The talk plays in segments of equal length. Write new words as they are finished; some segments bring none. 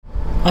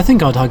I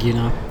think I'd hug you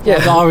now. Yeah.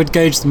 I would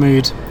gauge the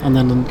mood and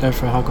then go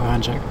for a hug or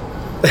handshake.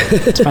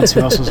 Depends who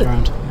else was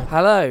around. Yeah.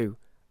 Hello,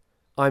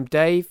 I'm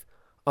Dave.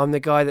 I'm the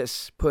guy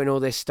that's putting all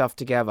this stuff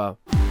together.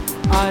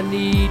 I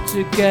need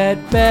to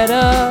get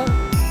better.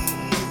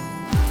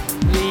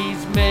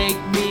 Please make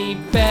me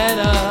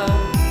better.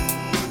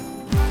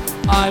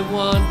 I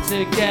want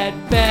to get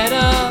better.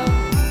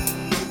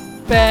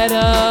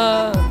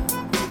 Better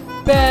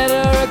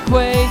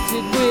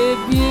acquainted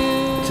with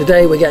you.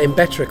 Today we're getting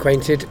better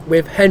acquainted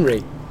with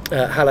Henry.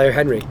 Hello,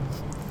 Henry.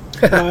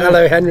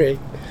 Hello, Henry.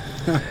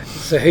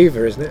 It's a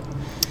Hoover, isn't it?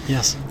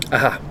 Yes.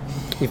 Aha.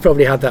 You've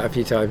probably had that a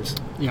few times.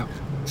 Yeah.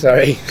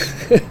 Sorry.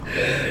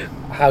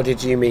 How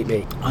did you meet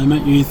me? I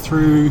met you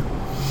through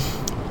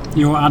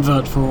your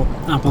advert for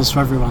Apples for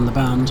Everyone, the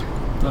band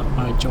that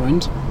I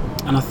joined.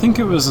 And I think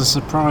it was a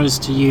surprise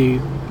to you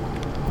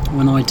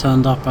when I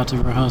turned up at a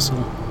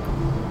rehearsal.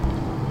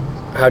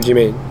 How do you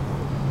mean?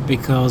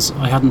 Because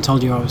I hadn't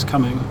told you I was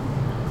coming.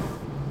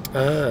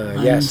 Ah,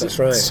 yes, that's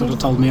right. Sort of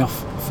told me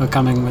off for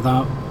coming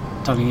without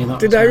telling you that.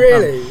 Did I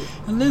really?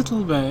 A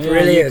little bit.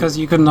 Brilliant. Yeah, because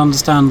you couldn't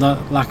understand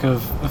that lack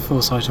of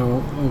foresight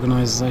or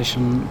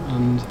organisation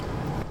and...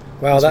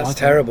 Well, that's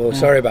terrible. Yeah.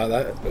 Sorry about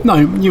that. No,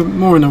 you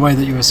more in a way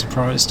that you were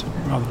surprised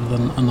rather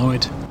than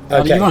annoyed.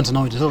 Okay. You weren't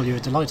annoyed at all, you were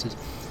delighted.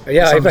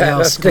 Yeah, I Somebody bet.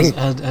 else That's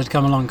the thing. had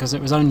come along, because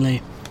it was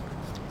only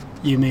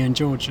you, me and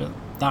George at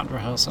that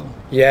rehearsal.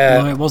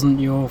 Yeah. No, it wasn't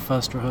your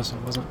first rehearsal,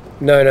 was it?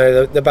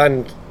 No, the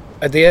band...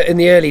 in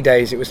the early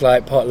days, it was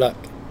like potluck.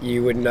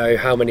 You wouldn't know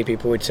how many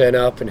people would turn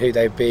up and who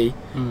they'd be.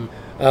 Mm.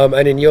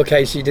 And in your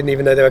case, you didn't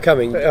even know they were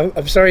coming.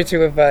 I'm sorry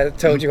to have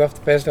told you off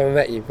the first time I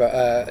met you,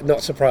 but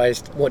not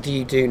surprised. What do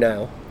you do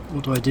now?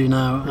 What do I do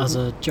now as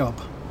a job?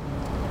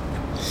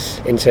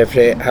 Interpret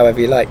it however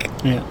you like.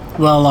 Yeah.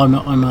 Well, I'm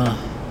a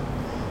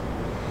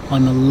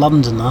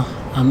Londoner,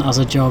 and as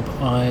a job,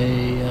 I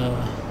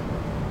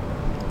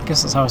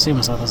guess that's how I see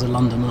myself, as a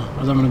Londoner.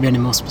 I don't want to be any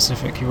more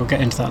specific. We'll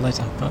get into that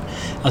later. But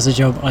as a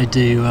job, I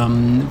do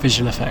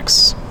visual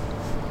effects.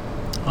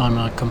 I'm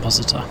a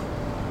compositor.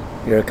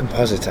 You're a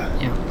compositor.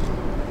 Yeah.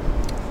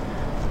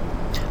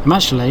 I'm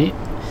actually...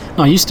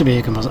 No, I used to be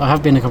a compositor. I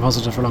have been a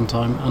compositor for a long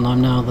time, and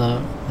I'm now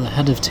the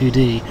head of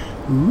 2D.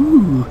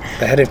 Ooh.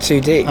 The head of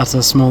 2D. At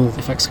a small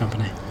effects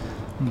company.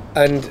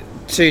 And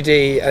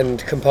 2D and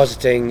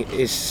compositing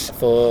is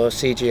for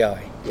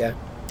CGI, yeah?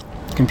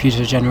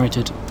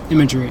 Computer-generated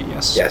imagery,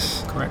 yes.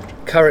 Yes. Correct.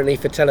 Currently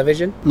for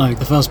television? No,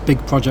 the first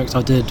big project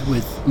I did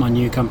with my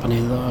new company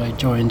that I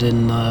joined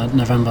in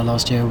November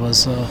last year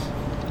was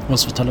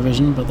for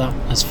television, but that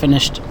has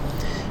finished,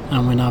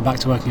 and we're now back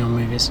to working on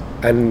movies.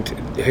 And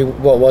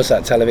what was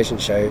that television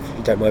show, if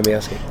you don't mind me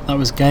asking? That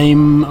was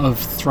Game of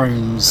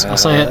Thrones. I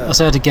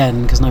say it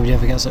again because nobody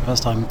ever gets it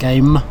first time.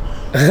 Game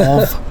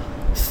of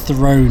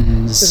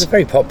Thrones. It's a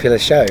very popular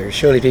show.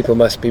 Surely people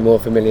must be more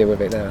familiar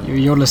with it now.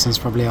 Your listeners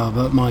probably are,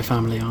 but my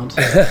family aren't.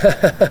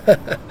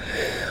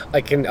 I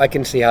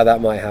can see how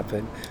that might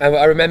happen. And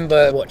I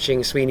remember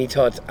watching Sweeney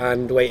Todd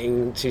and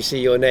waiting to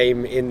see your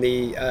name in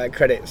the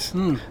credits.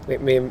 Me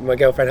and my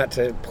girlfriend had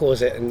to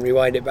pause it and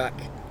rewind it back.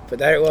 But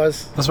there it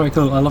was. That's very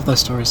cool. I love those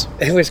stories.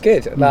 It was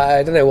good. Like,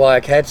 I don't know why I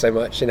cared so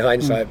much in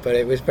hindsight, but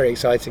it was very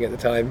exciting at the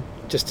time.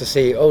 Just to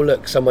see, oh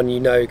look, someone you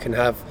know can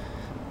have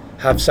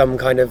some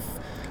kind of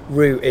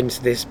route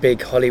into this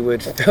big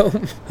Hollywood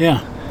film.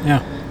 Yeah.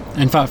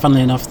 In fact,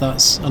 funnily enough,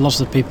 that's a lot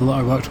of the people that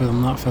I worked with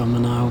on that film are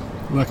now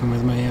working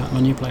with me at my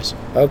new place.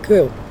 Oh,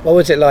 cool. What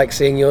was it like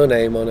seeing your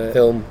name on a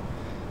film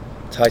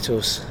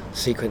titles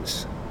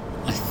sequence?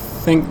 I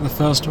think the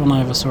first one I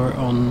ever saw it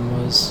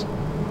on was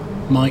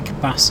Mike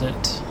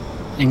Bassett,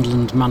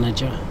 England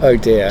manager. Oh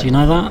dear. Do you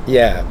know that?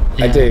 Yeah,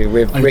 I do,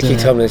 with Ricky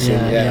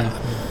Tomlinson. Yeah.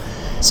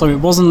 So it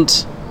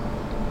wasn't...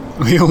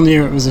 We all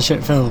knew it was a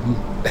shit film,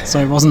 so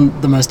it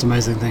wasn't the most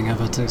amazing thing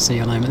ever to see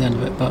your name at the end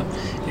of it, but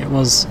it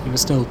was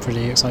still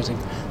pretty exciting.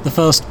 The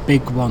first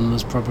big one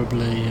was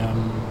probably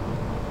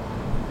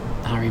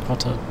Harry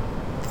Potter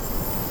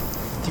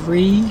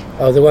 3.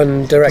 Oh, the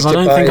one directed by... I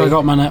don't think I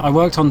got my name. I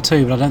worked on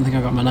 2, but I don't think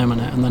I got my name on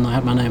it, and then I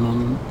had my name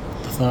on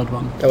the third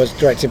one. That was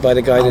directed by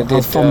the guy that did...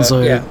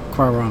 Alfonso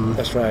Cuarón.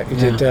 That's right. He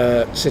did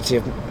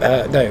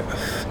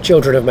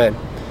Children of Men.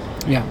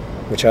 Yeah.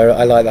 Which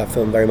I like that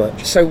film very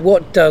much. So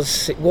what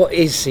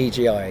is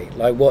CGI?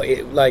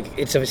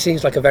 It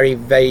seems like a very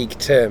vague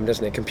term,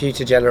 doesn't it?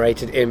 Computer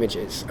generated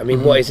images. I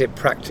mean, what is it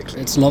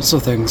practically? It's lots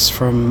of things,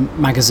 from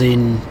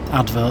magazine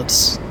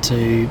adverts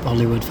to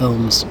Hollywood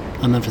films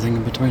and everything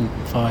in between,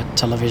 via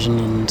television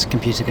and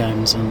computer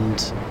games,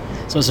 and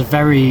so it's a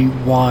very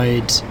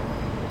wide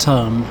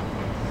term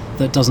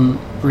that doesn't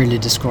really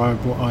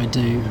describe what I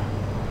do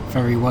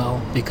very well,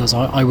 because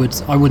I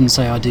wouldn't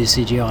say I do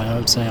CGI. I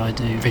would say I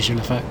do visual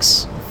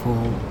effects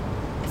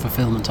for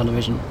film and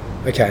television.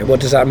 Okay, what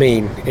does that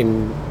mean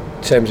in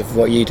terms of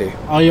what you do?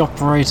 I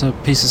operate a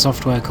piece of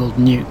software called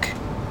Nuke.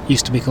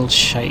 Used to be called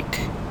Shake.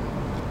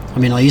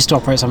 I used to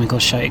operate something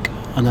called Shake,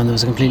 and then there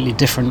was a completely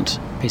different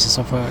piece of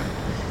software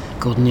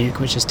called Nuke,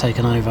 which has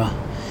taken over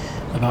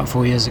about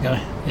 4 years ago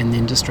in the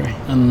industry,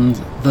 and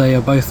they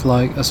are both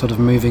like a sort of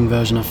moving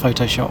version of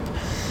Photoshop.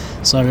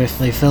 So if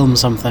they film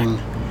something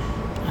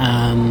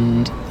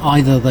and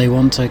either they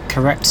want to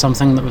correct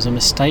something that was a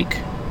mistake,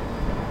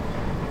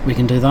 we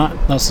can do that.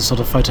 That's the sort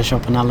of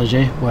Photoshop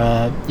analogy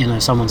where,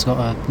 someone's got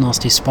a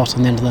nasty spot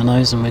on the end of their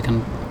nose and we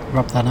can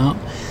rub that out.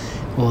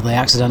 Or they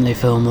accidentally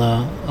film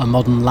a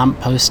modern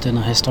lamppost in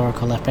a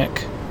historical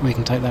epic, we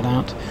can take that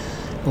out.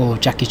 Or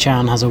Jackie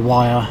Chan has a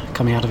wire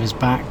coming out of his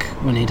back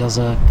when he does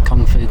a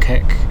kung fu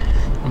kick,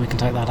 and we can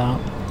take that out.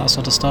 That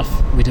sort of stuff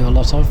we do a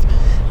lot of.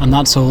 And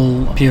that's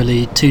all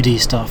purely 2D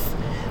stuff,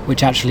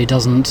 which actually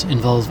doesn't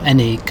involve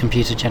any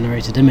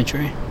computer-generated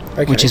imagery,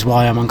 which is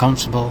why I'm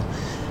uncomfortable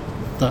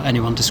that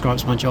anyone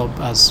describes my job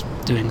as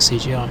doing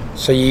CGI.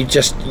 So you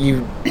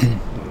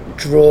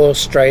draw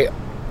straight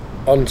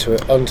onto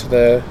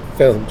the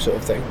film sort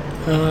of thing?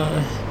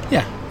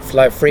 Yeah.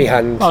 Like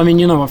freehand? Well, I mean,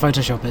 you know what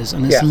Photoshop is,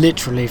 and it's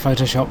literally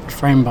photoshopped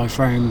frame by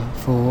frame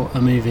for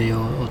a movie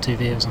or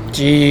TV or something.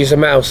 Do you use a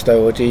mouse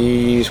though, or do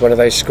you use one of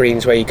those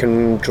screens where you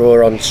can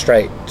draw on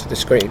straight to the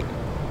screen?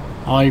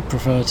 I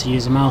prefer to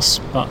use a mouse,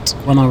 but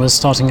when I was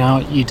starting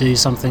out, you do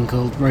something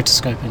called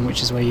rotoscoping,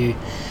 which is where you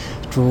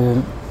draw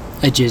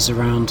edges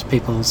around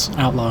people's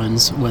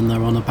outlines when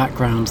they're on a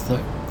background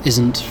that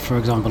isn't, for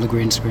example, a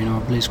green screen or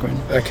a blue screen.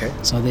 Okay.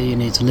 So that you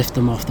need to lift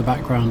them off the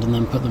background and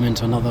then put them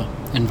into another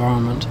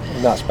environment.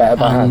 And that's better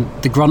by hand.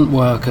 The grunt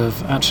work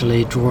of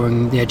actually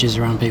drawing the edges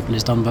around people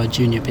is done by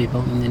junior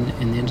people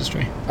in the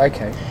industry.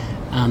 Okay.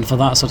 And for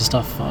that sort of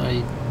stuff,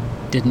 I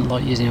didn't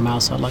like using a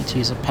mouse. I like to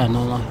use a pen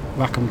on a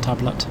Wacom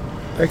tablet.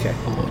 Okay.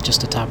 Or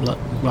just a tablet.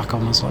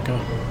 Wacom is like a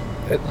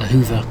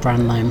Hoover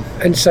brand name.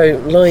 And so,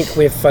 like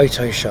with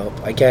Photoshop,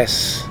 I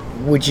guess,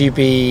 would you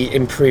be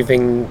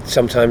improving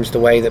sometimes the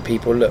way that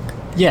people look?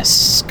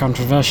 Yes,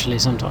 controversially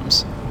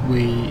sometimes.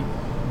 We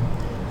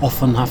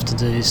often have to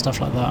do stuff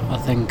like that. I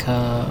think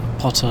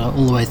Potter,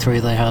 all the way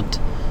through, they had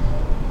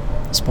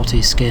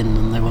spotty skin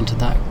and they wanted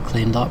that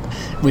cleaned up,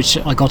 which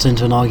I got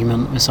into an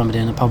argument with somebody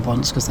in a pub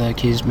once because they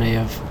accused me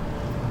of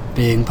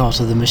being part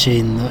of the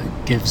machine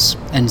that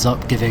ends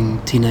up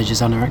giving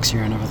teenagers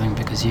anorexia and everything,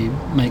 because you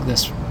make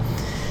this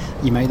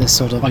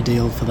sort of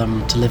ideal for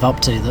them to live up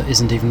to that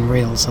isn't even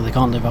real, so they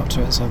can't live up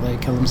to it, so they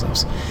kill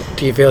themselves.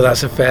 Do you feel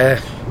that's a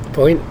fair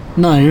point?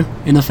 No,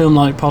 in a film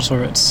like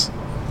Potter it's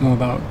more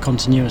about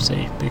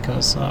continuity,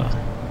 because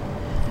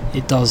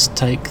it does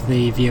take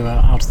the viewer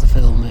out of the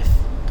film if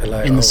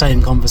in the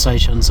same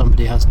conversation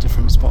somebody has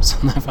different spots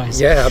on their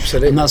face. Yeah,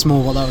 absolutely. And that's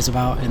more what that was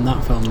about in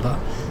that film. But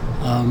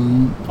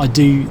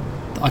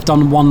I've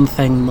done one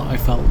thing that I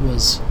felt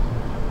was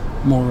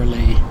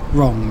morally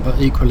wrong, but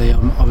equally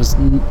I was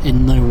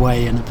in no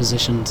way in a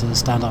position to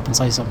stand up and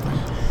say something,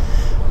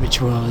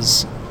 which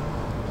was,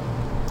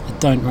 I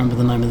don't remember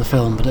the name of the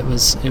film, but it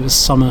was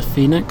Summer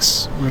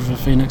Phoenix, River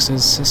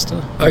Phoenix's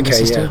sister,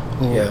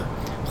 or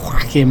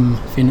Joaquin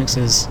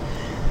Phoenix's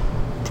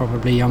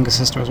probably younger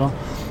sister as well,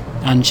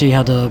 and she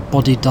had a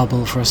body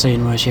double for a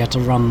scene where she had to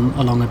run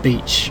along a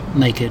beach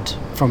naked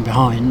from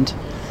behind,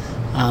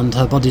 and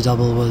her body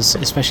double was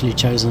especially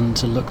chosen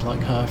to look like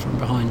her from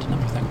behind and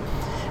everything.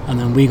 And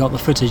then we got the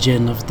footage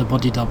in of the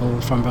body double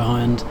from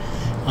behind,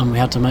 and we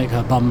had to make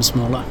her bum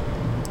smaller.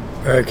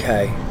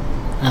 Okay.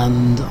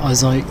 And I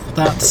was like,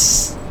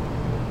 that's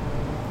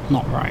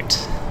not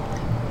right.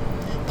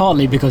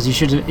 Partly because you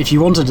should have, if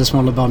you wanted a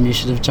smaller bum, you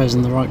should have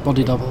chosen the right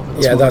body double.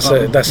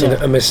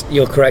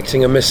 You're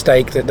correcting a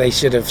mistake that they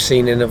should have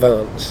seen in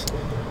advance.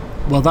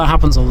 Well, that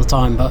happens all the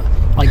time, but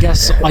I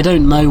guess I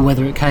don't know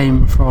whether it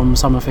came from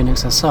Summer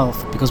Phoenix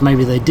herself, because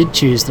maybe they did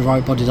choose the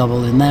right body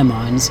double in their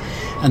minds,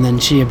 and then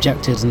she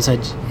objected and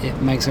said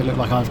it makes it look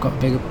like I've got a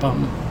bigger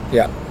bum.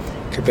 Yeah,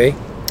 could be.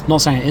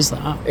 Not saying it is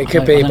that. It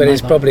could be, but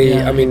it's probably.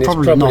 Yeah, I mean, it's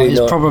probably not.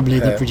 It's probably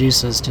the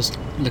producers just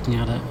looking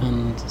at it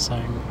and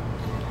saying,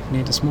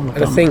 "Need a smaller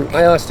bum." I think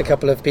I asked a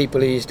couple of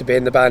people who used to be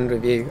in the band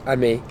with you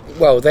and me.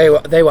 Well, they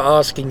were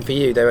asking for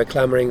you. They were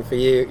clamouring for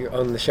you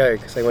on the show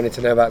because they wanted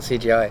to know about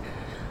CGI.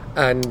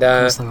 And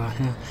of course they were,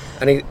 yeah.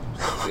 And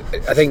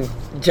I think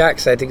Jack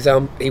said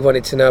he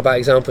wanted to know about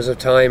examples of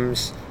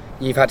times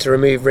you've had to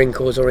remove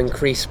wrinkles or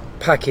increase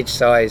package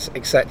size,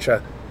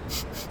 etc.,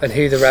 and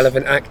who the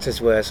relevant actors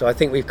were. So I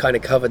think we've kind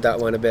of covered that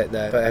one a bit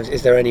there. But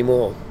is there any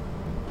more?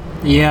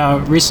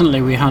 Yeah,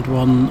 recently we had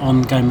one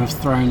on Game of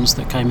Thrones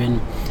that came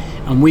in,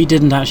 and we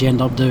didn't actually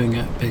end up doing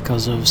it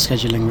because of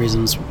scheduling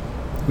reasons.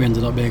 We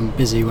ended up being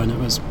busy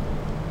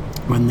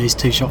when these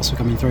two shots were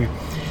coming through.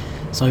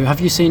 So have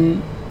you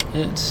seen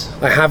it?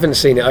 I haven't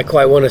seen it. I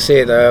quite want to see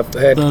it though. I've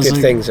heard good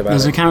things about it.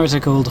 There's a character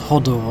called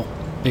Hodor,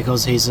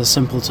 because he's a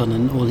simpleton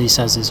and all he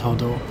says is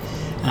Hodor,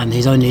 and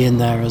he's only in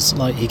there as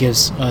like he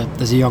gives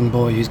there's a young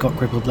boy who's got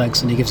crippled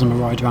legs and he gives him a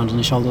ride around on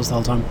his shoulders the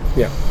whole time.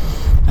 Yeah.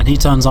 And he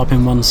turns up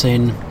in one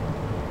scene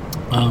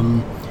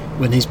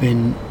when he's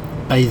been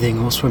bathing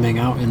or swimming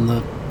out in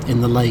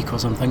the lake or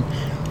something,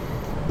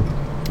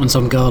 and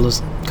some girl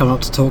has come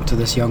up to talk to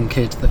this young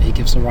kid that he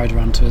gives a ride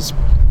around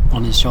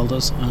on his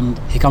shoulders, and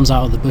he comes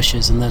out of the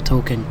bushes and they're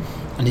talking,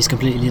 and he's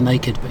completely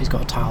naked but he's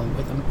got a towel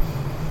with him,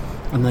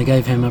 and they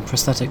gave him a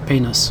prosthetic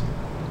penis.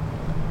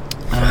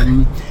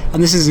 And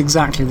this is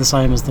exactly the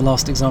same as the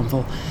last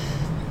example.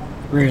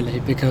 really,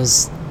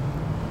 because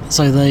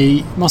so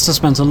they must have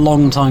spent a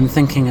long time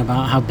thinking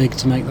about how big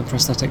to make the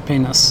prosthetic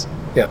penis.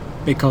 Yeah.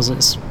 Because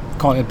it's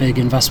quite a big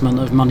investment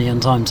of money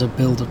and time to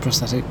build a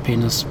prosthetic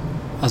penis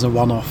as a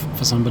one-off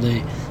for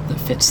somebody that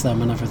fits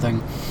them and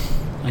everything,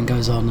 and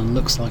goes on and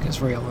looks like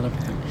it's real and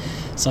everything.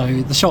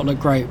 So the shot looked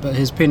great, but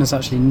his penis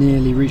actually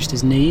nearly reached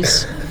his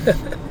knees.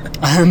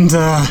 And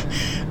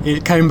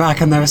it came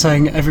back and they were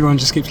saying everyone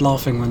just keeps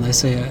laughing when they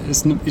see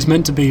it. It's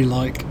meant to be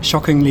like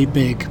shockingly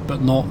big,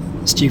 but not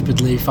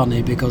stupidly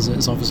funny because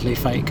it's obviously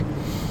fake.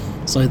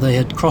 So they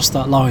had crossed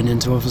that line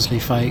into obviously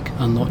fake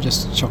and not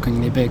just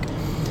shockingly big.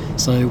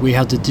 So we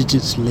had to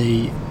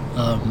digitally,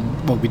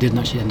 well, we didn't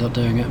actually end up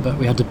doing it, but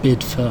we had to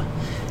bid for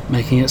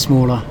making it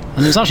smaller.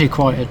 And it was actually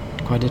quite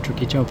a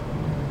tricky job.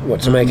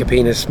 What, to make a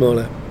penis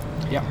smaller?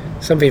 Yeah.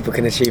 Some people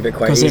can achieve it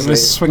quite easily. Because it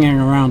was swinging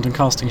around and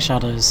casting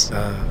shadows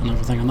and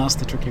everything, and that's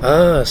the tricky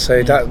part. So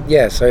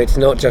it's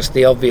not just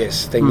the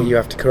obvious thing that you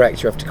have to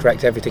correct. You have to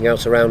correct everything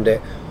else around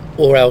it,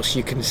 or else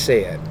you can see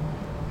it.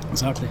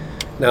 Exactly.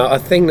 Now, a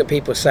thing that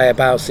people say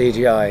about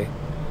CGI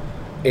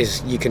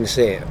is you can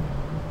see it,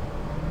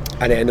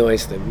 and it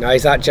annoys them. Now,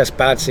 is that just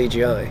bad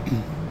CGI?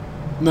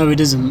 No, it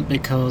isn't,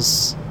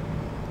 because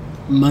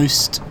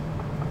most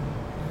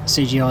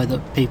CGI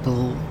that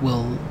people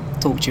will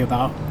talk to you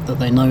about that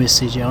they know is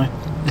CGI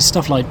is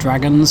stuff like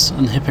dragons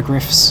and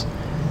hippogriffs.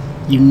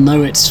 You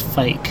know it's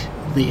fake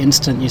the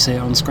instant you see it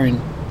on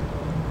screen.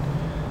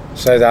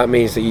 So that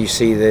means that you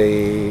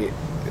see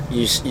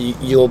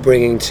you're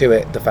bringing to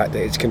it the fact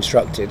that it's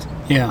constructed.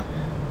 Yeah.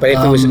 But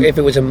if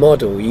it was a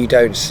model, you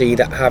don't see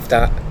that, have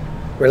that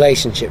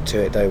relationship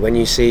to it though. When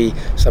you see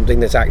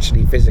something that's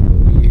actually physical,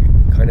 you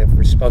kind of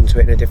respond to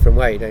it in a different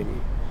way, don't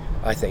you?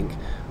 I think.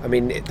 I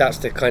mean, that's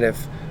the kind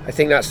of, I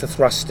think that's the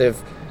thrust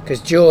of,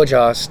 because George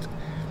asked,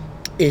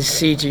 is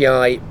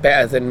CGI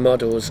better than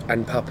models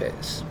and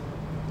puppets?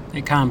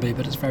 It can be,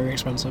 but it's very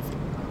expensive.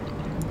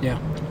 Yeah.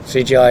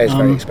 CGI is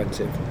very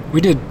expensive.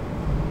 We did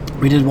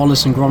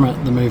Wallace and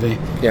Gromit, the movie.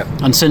 Yeah.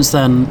 And since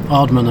then,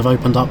 Aardman have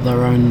opened up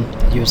their own,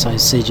 you would say,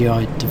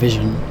 CGI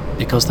division,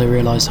 because they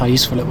realised how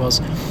useful it was.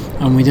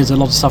 And we did a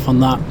lot of stuff on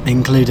that,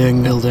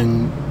 including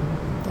building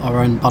our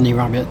own bunny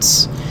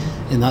rabbits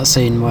in that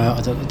scene where, I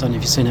don't know if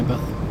you've seen it, but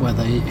where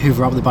they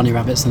hoover up the bunny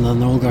rabbits and then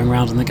they're all going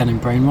around and they're getting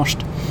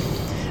brainwashed.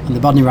 And the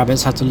bunny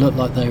rabbits had to look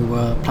like they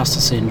were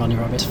plasticine bunny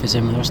rabbits to fit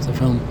in with the rest of the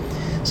film.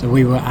 So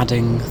we were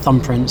adding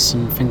thumbprints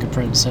and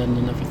fingerprints in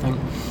and everything.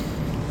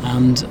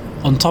 And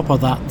on top of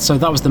that, so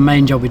that was the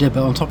main job we did,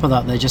 but on top of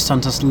that they just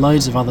sent us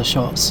loads of other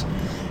shots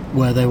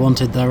where they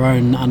wanted their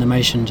own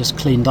animation just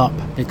cleaned up,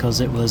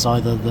 because it was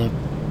either the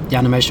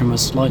animation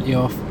was slightly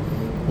off,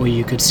 or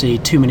you could see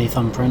too many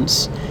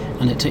thumbprints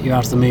and it took you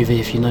out of the movie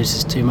if you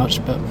noticed too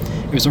much. But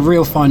it was a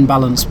real fine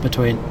balance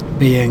between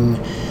being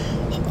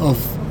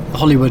of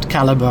Hollywood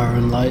caliber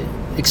and like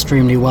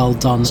extremely well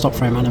done stop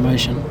frame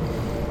animation,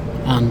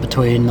 and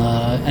between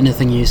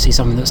anything you see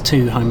something that's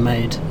too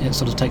homemade, it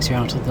sort of takes you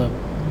out of the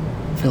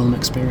film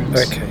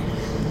experience. Okay.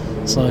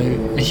 So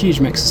a huge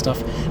mix of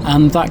stuff,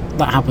 and that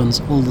happens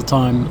all the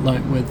time.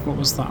 Like with, what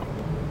was that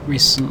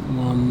recent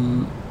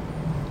one,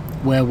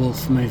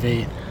 werewolf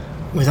movie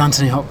with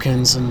Anthony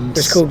Hopkins, and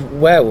it's called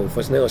Werewolf,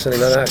 wasn't it, or something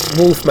like that?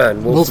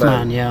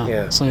 Wolfman.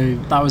 Yeah. So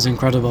that was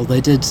incredible.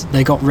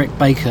 They got Rick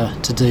Baker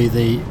to do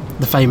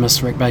the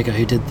famous Rick Baker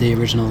who did the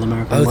original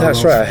American Werewolf.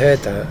 That's right, I heard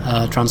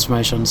that.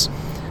 Transformations,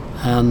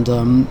 and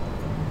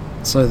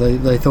so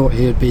they thought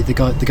he would be the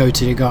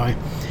go-to guy,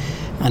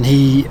 and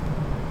he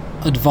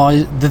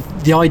advised.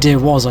 The idea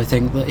was, I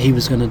think, that he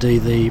was going to do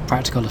the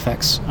practical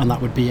effects and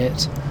that would be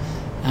it.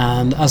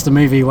 And as the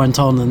movie went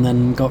on and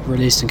then got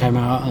released and came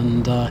out,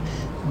 and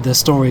the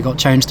story got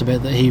changed a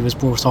bit, that he was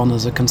brought on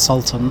as a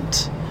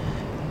consultant.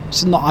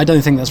 I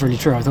don't think that's really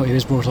true. I thought he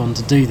was brought on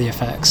to do the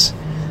effects,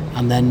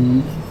 and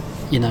then,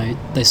 you know,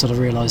 they sort of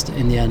realised that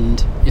in the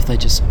end, if they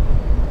just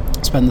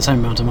spend the same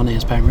amount of money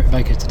as paying Rick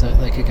Baker to do it,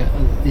 they could get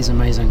these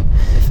amazing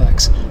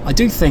effects. I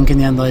do think in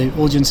the end, though,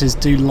 audiences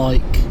do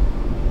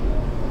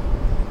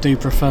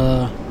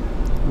prefer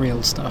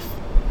real stuff.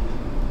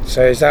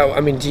 So is that,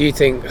 I mean,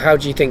 how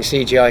do you think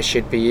CGI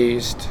should be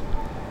used?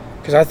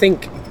 Because I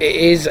think it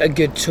is a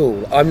good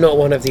tool. I'm not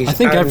one of these. I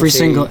think every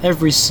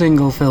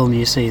single film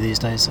you see these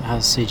days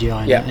has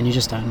CGI in it, and you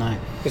just don't know.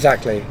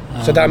 Exactly.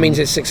 So that means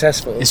it's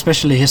successful.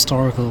 Especially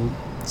historical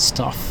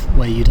stuff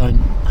where you don't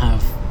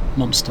have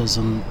monsters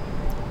and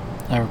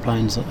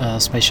aeroplanes,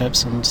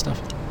 spaceships and stuff.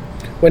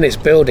 When it's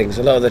buildings,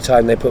 a lot of the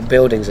time they put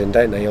buildings in,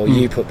 don't they? Or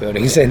you put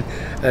buildings in,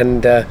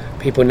 and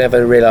people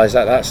never realise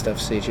that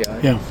stuff's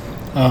CGI. Yeah.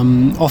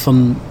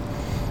 Often,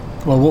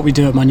 well, what we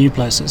do at my new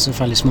place, it's a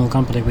fairly small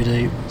company, we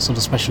do sort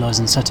of specialise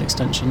in set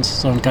extensions.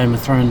 So on Game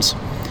of Thrones,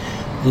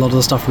 a lot of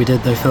the stuff we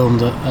did, they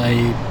filmed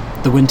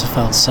at the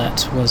Winterfell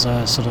set, was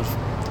a sort of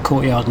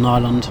courtyard and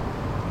island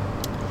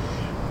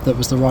that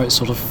was the right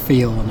sort of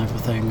feel and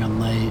everything, and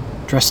they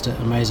dressed it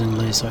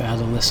amazingly, so it had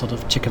all this sort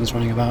of chickens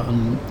running about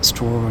and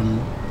straw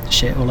and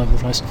shit all over the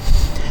place.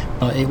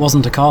 But it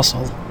wasn't a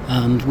castle,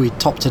 and we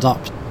topped it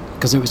up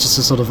because it was just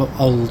a sort of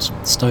old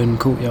stone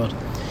courtyard.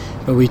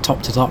 but we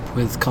topped it up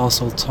with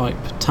castle-type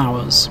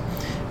towers,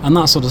 and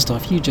that sort of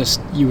stuff.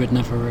 You would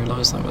never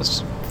realise that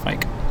was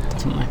fake.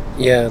 Definitely.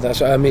 Yeah, that's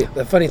what I mean.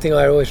 The funny thing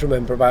I always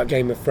remember about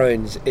Game of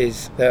Thrones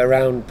is that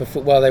around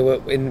before, while they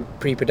were in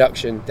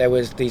pre-production, there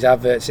was these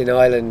adverts in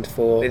Ireland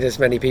for as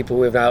many people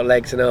without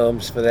legs and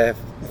arms for their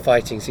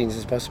fighting scenes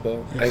as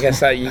possible. I guess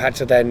that you had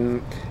to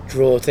then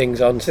draw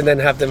things on and then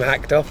have them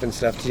hacked off and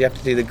stuff. Did you have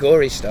to do the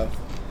gory stuff?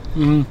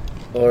 Mm.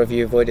 Or have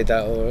you avoided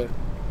that? Or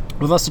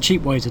Well, that's the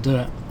cheap way to do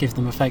it. Give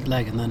them a fake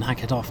leg and then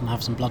hack it off and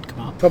have some blood come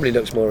out. probably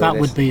looks more That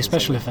realistic would be than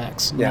special something.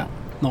 effects, Yeah.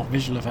 not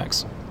visual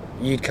effects.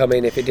 You'd come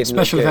in if it didn't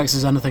Special look good. effects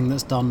is anything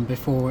that's done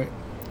before it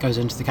goes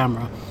into the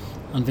camera,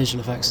 and visual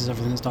effects is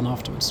everything that's done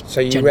afterwards. So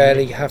you generally.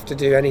 rarely have to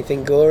do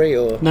anything gory,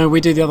 or No, we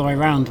do the other way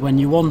around. When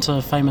you want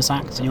a famous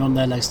actor and you want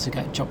their legs to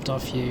get chopped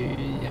off,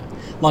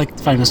 like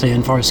famously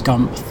in Forrest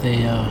Gump,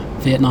 the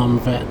Vietnam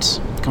vet,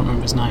 I can't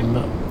remember his name,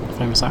 but a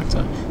famous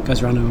actor,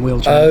 goes around in a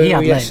wheelchair. oh He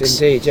had yes, legs,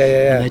 indeed,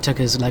 yeah. and they took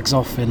his legs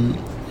off in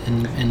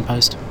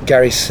post.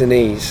 Gary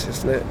Sinise,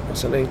 isn't it, or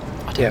something?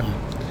 I don't Yeah. know.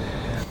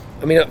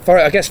 I mean,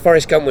 I guess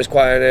Forrest Gump was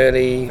quite an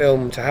early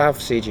film to have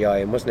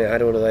CGI in, wasn't it? It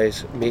had all of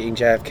those meeting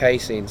JFK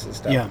scenes and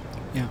stuff. Yeah,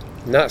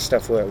 And that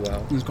stuff worked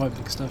well. it was quite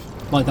big stuff.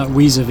 Like that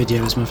Weezer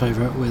video is my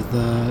favourite with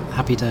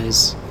Happy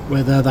Days,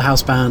 where they're the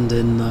house band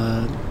in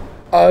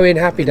Oh, in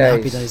Happy the Days.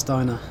 Happy Days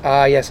diner.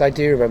 Ah, yes, I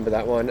do remember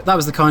that one. That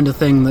was the kind of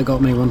thing that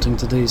got me wanting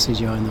to do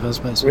CGI in the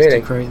first place, was Really?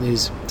 to create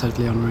these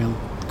totally unreal,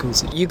 cool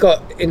CGI. You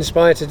got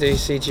inspired to do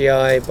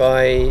CGI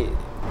by...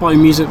 By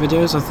music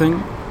videos, I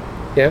think.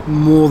 Yeah?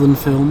 More than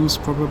films,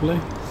 probably.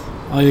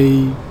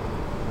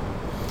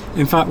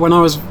 In fact, when I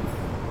was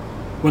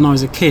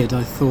a kid,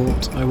 I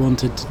thought I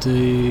wanted to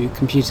do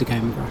computer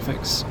game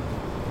graphics,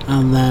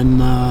 and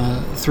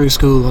then through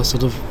school I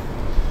sort of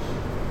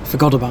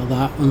forgot about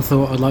that and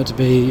thought I'd like to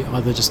be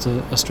either just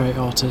a straight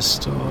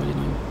artist or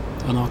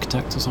an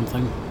architect or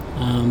something.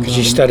 And Because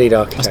you studied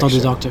architecture. I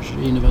studied architecture at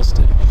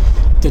university.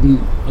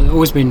 I'd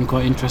always been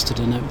quite interested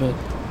in it, but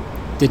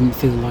didn't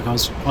feel like I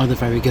was either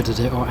very good at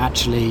it or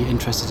actually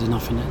interested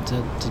enough in it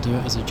to do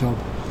it as a job,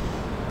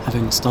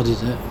 having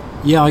studied it.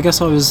 Yeah, I guess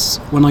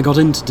when I got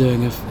into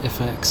doing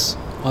effects,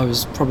 I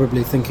was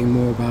probably thinking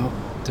more about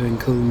doing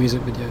cool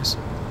music videos.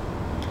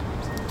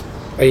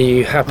 Are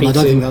you happy And I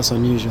don't to... think that's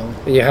unusual.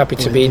 Are you happy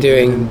to Or be people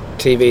doing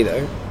TV,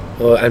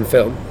 though? And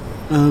film?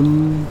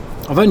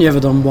 I've only ever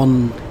done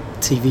one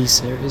TV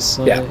series,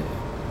 so Yeah.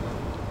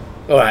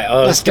 All right,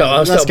 I'll Let's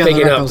stop get the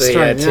picking up record the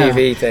straight,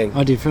 TV thing.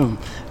 I do film.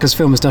 Because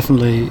film is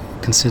definitely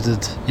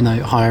considered,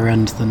 higher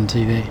end than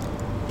TV.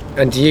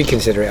 And do you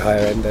consider it higher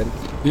end then?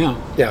 Yeah.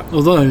 Yeah.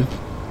 Although,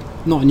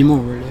 not anymore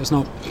really. It's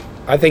not.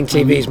 I think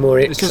TV is more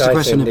it's just a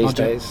question exciting of these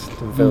budget. days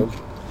than film.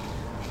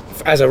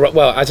 As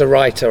a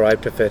writer, I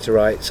prefer to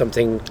write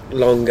something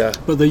longer.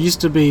 But there used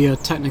to be a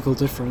technical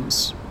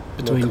difference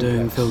between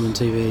doing complex. film and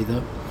TV,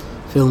 that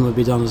film would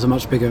be done at a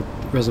much bigger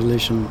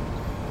resolution,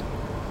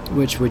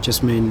 which would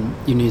just mean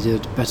you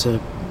needed better,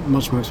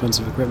 much more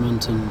expensive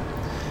equipment, and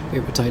it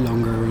would take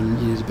longer, and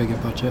you needed a bigger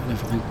budget and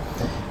everything.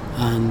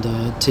 And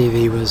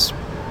TV was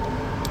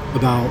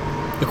about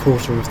a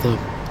quarter of the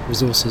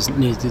resources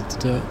needed to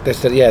do it. There's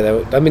still,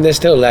 there's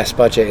still less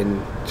budget in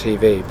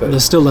TV, but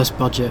There's still less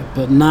budget,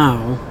 but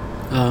now,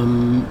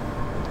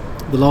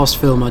 the last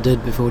film I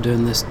did before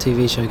doing this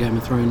TV show, Game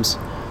of Thrones,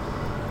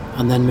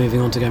 and then moving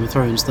on to Game of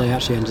Thrones, they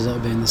actually ended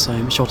up being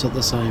shot at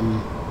the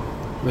same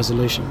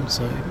resolution.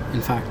 So,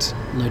 in fact,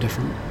 no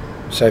different.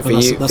 so for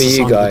But you that's a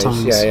sign of the guys,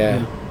 times,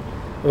 yeah.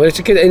 Well, it's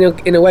a good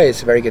in a way.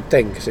 It's a very good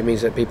thing because it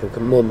means that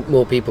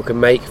more people can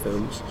make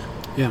films.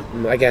 Yeah.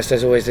 I guess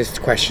there's always this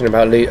question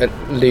about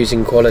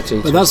losing quality.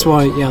 But that's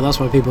why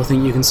people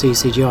think you can see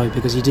CGI,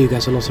 because you do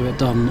get a lot of it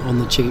done on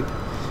the cheap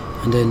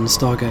and in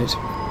Stargate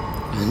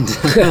and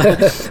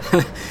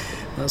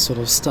that sort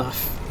of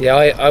stuff. Yeah,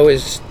 I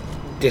was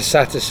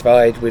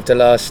dissatisfied with the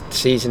last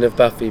season of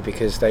Buffy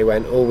because they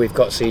went, we've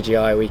got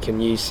CGI, we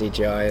can use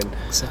CGI, and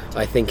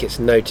Exactly. I think it's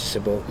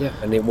noticeable. Yeah.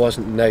 And it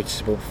wasn't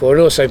noticeable before,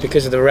 and also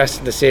because of the rest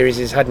of the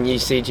series hadn't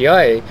used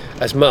CGI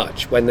as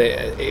much when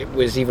it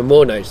was even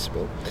more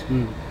noticeable.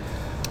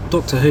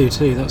 Doctor Who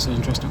too, that's an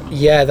interesting one,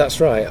 Yeah, that's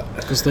right.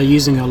 because they're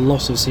using a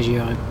lot of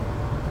CGI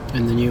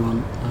in the new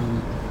one,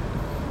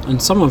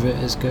 and some of it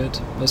is good,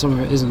 but some of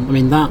it isn't. I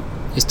mean, that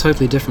is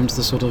totally different to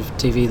the sort of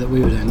TV that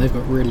we were doing. They've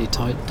got really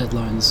tight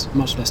deadlines,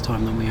 much less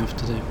time than we had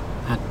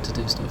to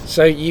do stuff.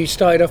 So you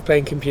started off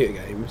playing computer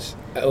games,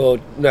 or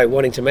no,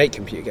 wanting to make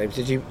computer games.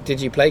 Did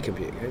you play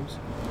computer games?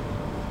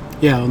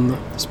 Yeah, on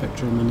the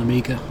Spectrum and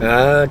Amiga.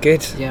 Ah,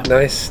 good. Yeah.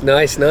 Nice.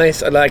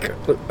 I'm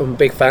a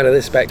big fan of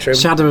the Spectrum.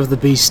 Shadow of the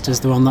Beast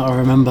is the one that I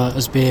remember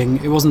as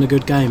being. It wasn't a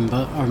good game,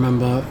 but I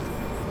remember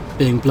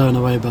being blown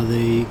away by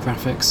the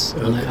graphics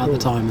on it at cool. the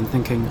time, and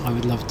thinking I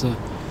would love to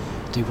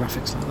do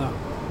graphics like that.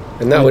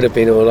 And that would have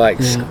been all like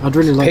Yeah, I'd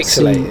really like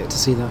pixelated. to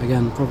see that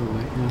again,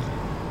 probably.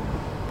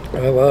 Yeah.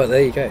 Oh well,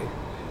 there you go.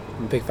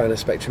 I'm a big fan of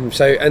Spectrum.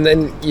 So and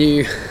then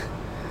you,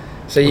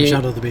 so Well, you.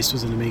 Shadow of the Beast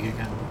was an Amiga game.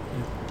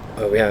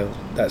 But, yeah. Oh yeah,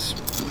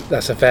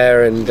 that's a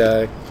fair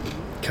and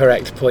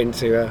correct point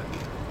to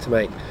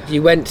make.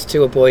 You went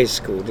to a boys'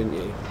 school, didn't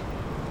you?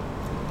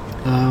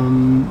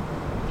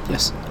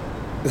 Yes.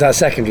 Was that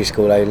secondary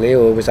school only,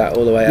 or was that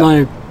all the way up?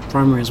 No,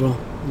 primary as well.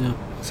 Yeah.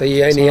 So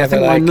you only So I ever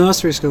think like my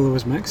nursery school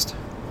was mixed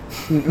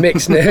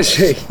mixed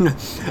nursery.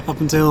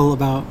 up until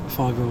about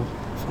 5 or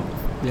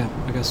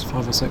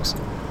 5 or 6.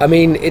 I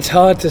mean, it's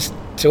hard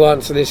to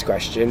answer this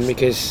question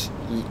because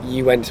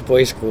you went to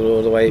boys' school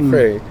all the way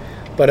through.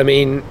 But I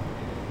mean,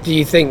 do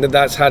you think that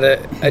that's had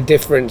a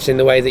difference in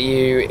the way that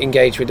you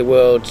engage with the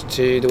world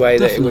to the way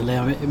Definitely,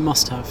 that I mean, it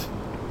must have.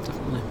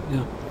 Definitely,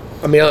 yeah.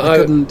 I mean, I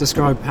couldn't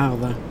describe how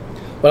though.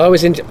 Well,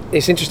 it's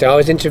interesting. I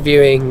was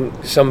interviewing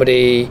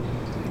somebody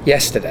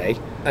yesterday,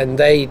 and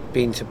they'd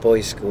been to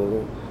boys'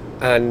 school,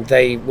 and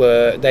they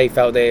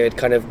felt they had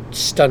kind of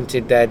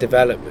stunted their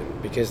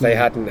development because they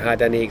hadn't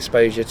had any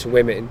exposure to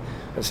women,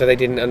 and so they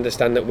didn't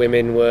understand that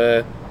women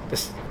were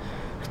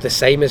the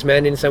same as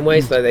men in some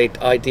ways. So they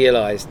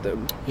idealised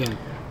them. Yeah.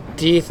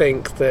 Do you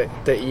think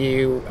that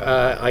you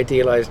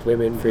idealised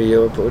women through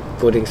your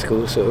boarding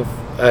school, sort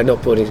of?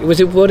 Not boarding.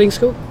 Was it boarding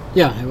school?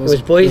 Yeah, it was. It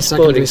was boys' the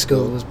boarding secondary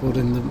school. was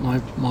boarding.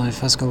 My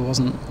first school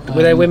wasn't.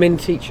 Were there women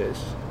teachers?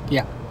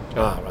 Yeah.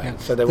 Ah, right. Yeah.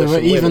 So there were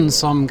some even women.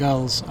 some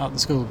girls at the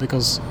school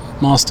because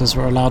masters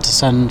were allowed to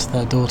send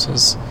their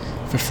daughters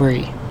for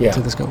free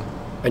to the school.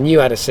 And you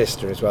had a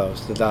sister as well,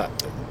 so that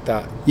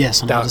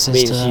Yes, and I had a that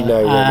sister, means you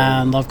know women.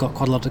 and I've got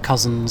quite a lot of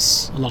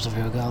cousins, a lot of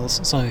who are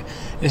girls. So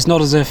it's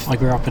not as if I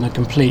grew up in a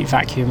complete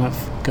vacuum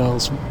of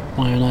girls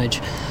my own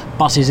age,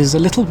 but it is a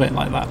little bit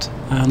like that,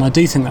 and I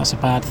do think that's a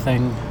bad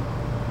thing.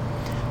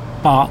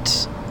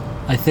 But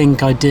I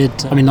think I did.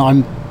 I mean,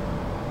 I'm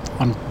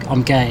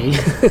gay.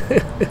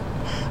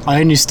 I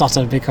only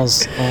stutter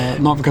because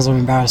not because I'm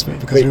embarrassed, but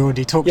because we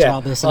already talked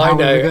about this and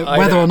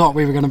whether or not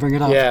we were going to bring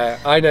it up. Yeah,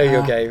 I know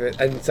you're gay,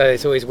 and so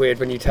it's always weird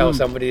when you tell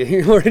somebody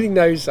who already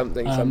knows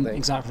something.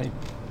 Exactly.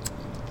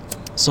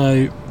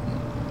 So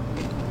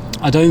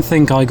I don't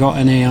think I got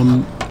any.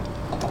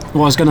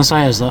 What I was going to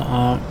say is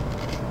that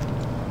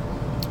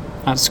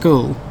at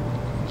school,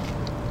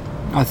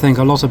 I think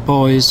a lot of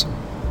boys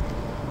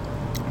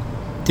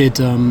did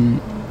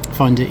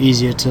find it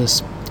easier to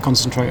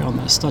concentrate on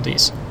their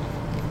studies.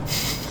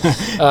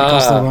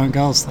 Because there weren't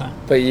girls there.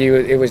 But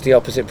it was the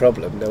opposite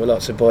problem. There were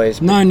lots of boys.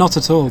 No, not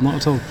at all.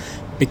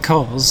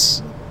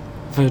 Because,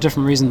 for a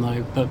different reason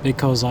though, but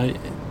because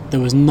there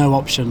was no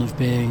option of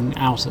being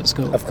out at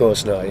school. Of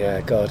course not.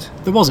 Yeah, God.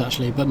 There was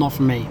actually, but not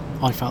for me.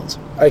 I felt.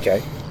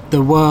 Okay.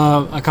 There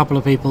were a couple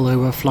of people who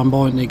were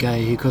flamboyantly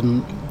gay who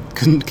couldn't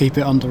keep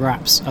it under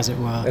wraps, as it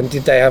were. And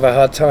did they have a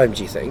hard time?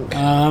 Do you think?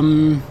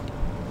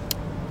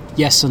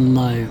 Yes and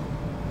no.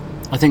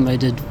 I think they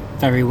did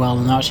very well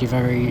and actually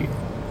very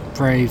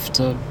brave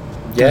to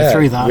go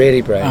through that.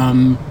 Really brave.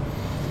 And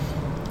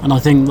I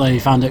think they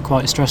found it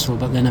quite stressful,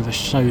 but they never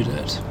showed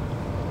it.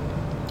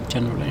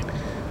 Generally.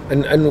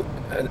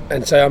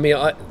 And so I mean,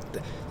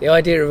 the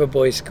idea of a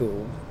boys'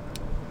 school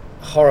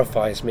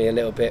horrifies me a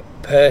little bit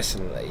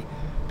personally,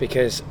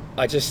 because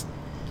I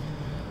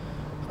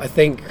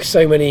think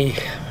so many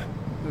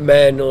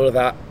men, all of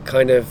that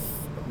kind of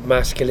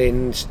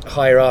masculine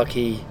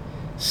hierarchy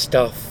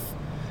stuff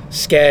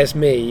scares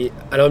me,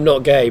 and I'm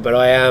not gay, but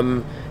I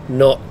am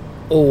not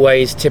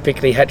always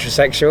typically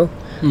heterosexual,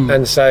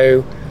 and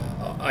so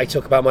I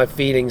talk about my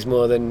feelings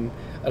more than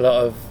a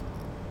lot of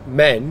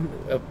men,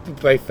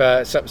 both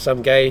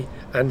some gay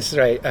and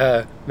straight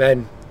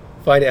men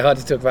find it hard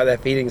to talk about their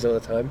feelings all the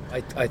time.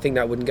 I think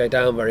that wouldn't go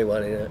down very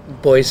well in a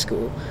boys'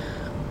 school.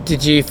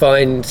 Did you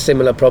find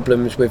similar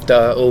problems with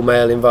the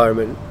all-male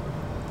environment?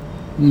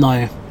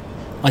 No.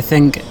 I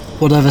think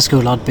whatever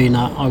school I'd been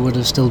at, I would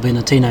have still been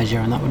a teenager,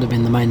 and that would have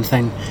been the main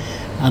thing.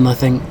 And I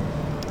think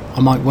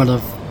I might well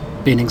have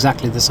been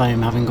exactly the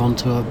same having gone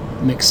to a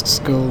mixed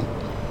school,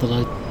 that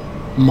I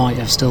might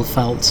have still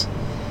felt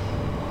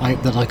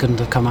that I couldn't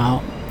have come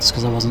out just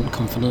because I wasn't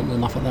confident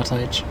enough at that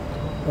age.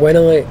 When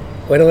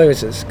I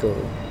was at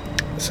school...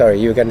 Sorry,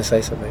 you were going to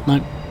say something?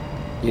 No.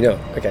 You're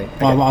not? Okay.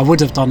 Well, I would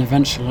have done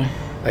eventually.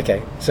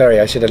 Okay, sorry,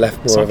 I should have left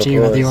more It's of up a to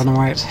you pause. whether you want to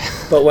wait.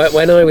 But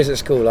when I was at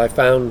school, I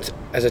found,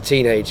 as a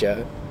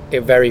teenager,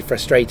 it very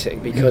frustrating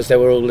because there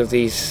were all of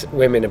these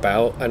women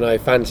about, and I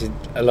fancied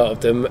a lot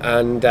of them,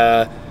 and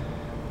none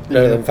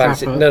of them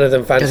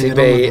fancied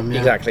me. Them, yeah.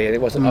 Exactly, and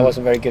I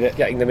wasn't very good at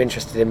getting them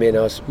interested in me, and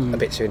I was a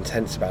bit too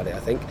intense about it, I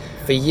think.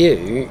 For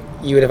you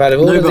would have had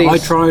all of these... I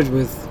tried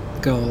with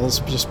girls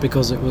just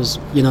because it was,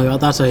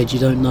 at that age you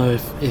don't know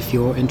if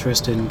your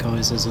interest in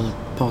guys is a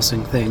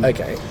passing thing.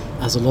 Okay.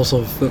 As a lot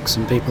of books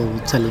and people will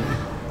tell you,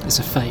 it's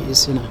a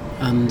phase, and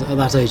at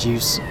that age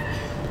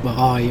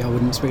I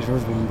wouldn't speak for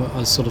everyone, but I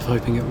was sort of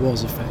hoping it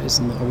was a phase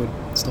and that I would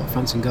start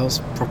fancying girls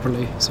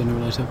properly sooner or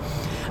later.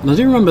 And I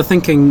do remember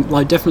thinking,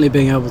 definitely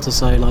being able to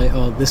say,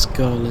 oh, this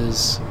girl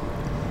is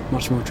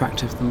much more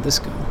attractive than this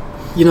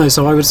girl.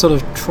 So I would sort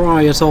of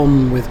try it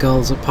on with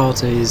girls at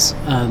parties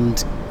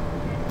and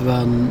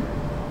burn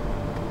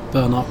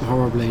up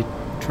horribly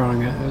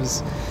trying it. It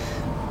was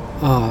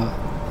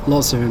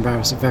lots of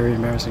very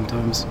embarrassing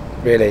times.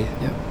 Really?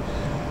 Yeah.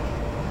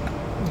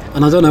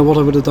 And I don't know what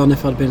I would have done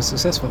if I'd been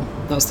successful.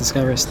 That's the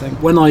scariest thing.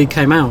 When I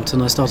came out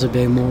and I started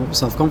being more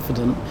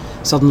self-confident,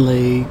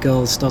 suddenly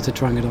girls started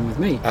trying it on with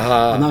me.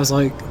 And I was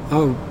like,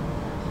 oh,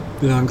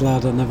 I'm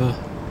glad I never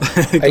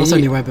got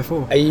anywhere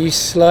before. Are you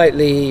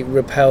slightly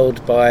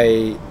repelled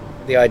by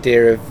the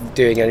idea of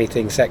doing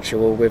anything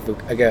sexual with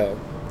a girl?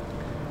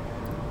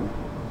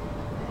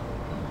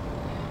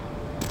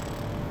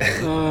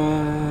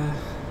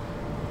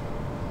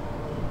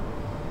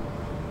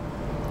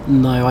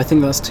 No, I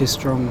think that's too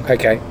strong.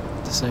 Okay.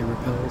 To say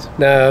repelled.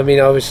 No, I mean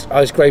I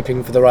was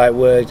groping for the right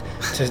word.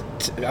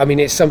 I mean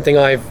it's something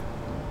I've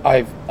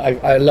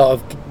a lot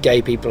of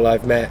gay people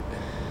I've met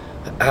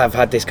have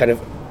had this kind of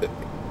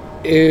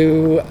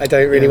ew, I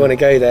don't really want to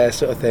go there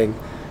sort of thing.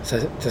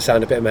 So to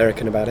sound a bit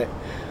American about it,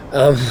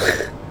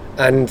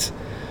 and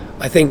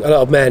I think a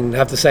lot of men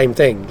have the same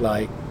thing.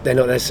 Like they're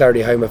not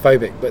necessarily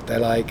homophobic, but they're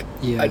like,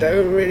 I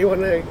don't really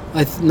want to.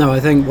 I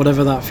think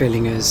whatever that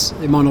feeling is,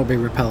 it might not be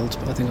repelled,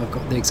 but I think I've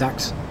got the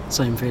exact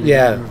same feeling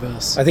in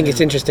reverse. I think it's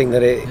interesting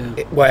that it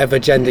whatever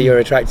gender you're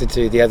attracted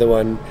to, the other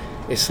one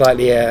is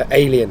slightly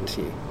alien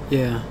to you.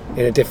 Yeah.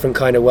 In a different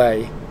kind of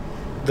way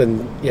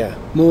than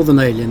more than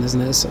alien,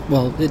 isn't it?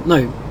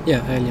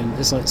 Alien.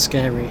 It's like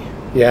scary.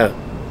 Yeah.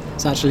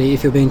 It's actually,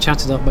 if you're being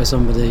chatted up by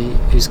somebody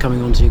who's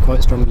coming onto you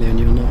quite strongly and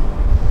you're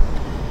not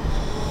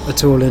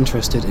at all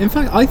interested. In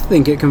fact, I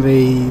think it can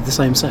be the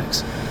same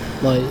sex.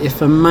 Like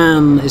if a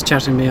man is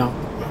chatting me up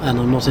and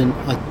I'm not in,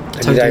 I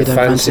totally don't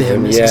fancy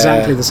him. It's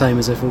exactly the same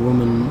as if a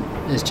woman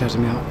is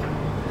chatting me up.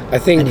 I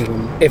think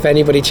if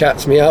anybody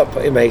chats me up,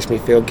 it makes me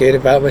feel good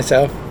about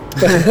myself.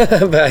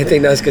 But I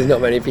think that's because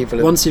not many people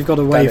have once you've got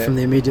away from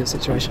the immediate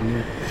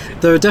situation.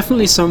 There are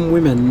definitely some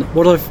women.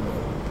 I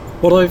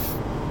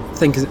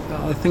think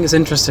it's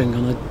interesting,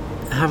 and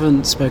I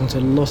haven't spoken to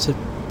a lot of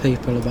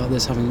people about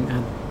this. I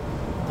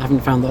haven't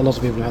found that a lot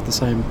of people have the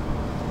same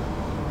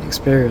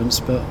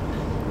experience, but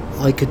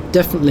I could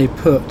definitely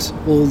put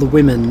all the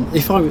women.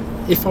 If I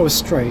was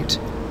straight,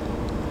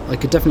 I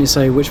could definitely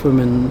say which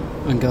women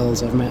and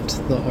girls I've met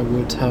that I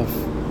would have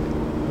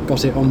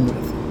got it on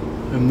with,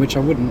 and which I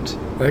wouldn't.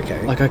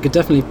 Okay. Like I could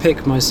definitely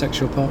pick my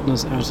sexual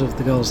partners out of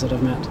the girls that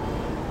I've met,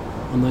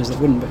 and those that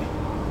wouldn't be.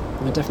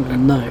 I definitely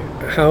know.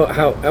 How?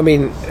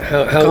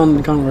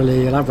 I can't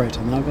really elaborate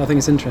on that, but I think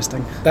it's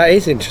interesting. That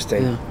is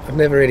interesting. Yeah. I've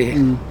never really.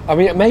 I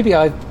mean, maybe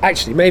I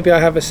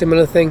have a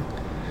similar thing.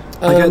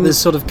 I get this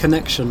sort of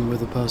connection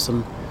with a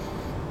person.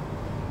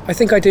 I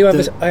think I do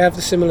have. I have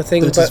the similar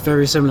thing. But it's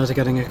very similar to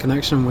getting a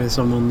connection with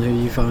someone who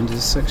you find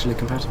is sexually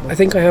compatible. I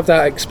think I have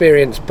that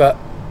experience, but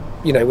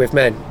with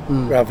men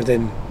rather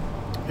than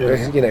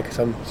because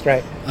I'm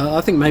straight.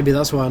 I think maybe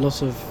that's why a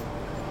lot of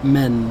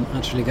men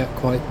actually get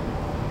quite.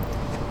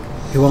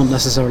 Who aren't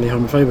necessarily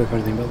homophobic or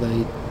anything, but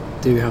they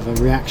do have a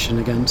reaction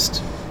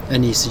against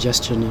any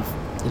suggestion of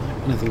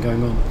anything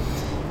going on,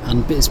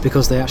 and it's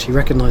because they actually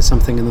recognise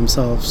something in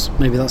themselves,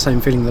 maybe that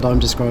same feeling that I'm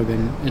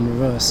describing in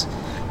reverse,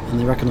 and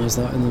they recognise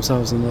that in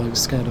themselves and they're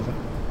scared of it.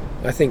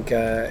 I think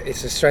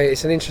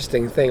it's an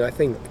interesting thing. I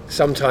think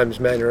sometimes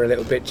men are a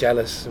little bit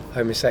jealous of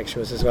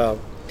homosexuals as well,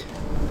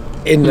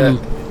 in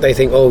that they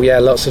think,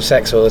 lots of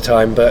sex all the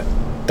time, but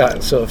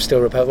that sort of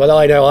still repels. Well,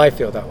 I know I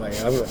feel that way.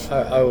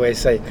 I always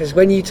say, because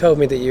when you told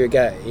me that you were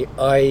gay,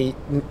 I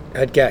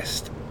had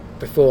guessed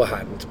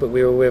beforehand, but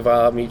we were with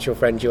our mutual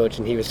friend George,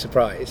 and he was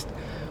surprised,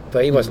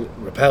 but he wasn't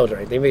repelled or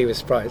anything, but he was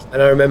surprised.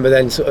 And I remember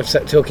then sort of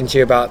talking to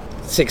you about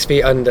 6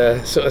 Feet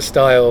Under sort of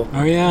style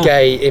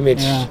gay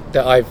image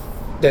that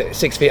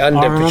 6 Feet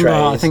Under portrays.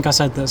 I think I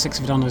said that 6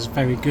 Feet Under is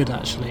very good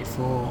actually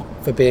for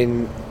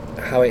being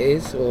how it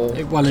is, or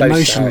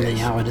emotionally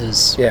how it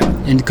is. Yeah,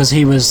 because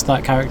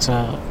that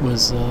character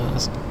was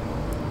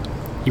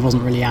he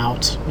wasn't really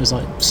out. It was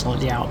like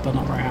slightly out, but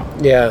not very out.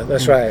 Yeah,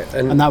 that's right.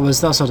 And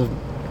that sort of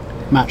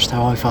matched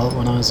how I felt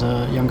when I was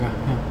younger.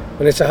 Yeah.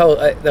 Well, it's the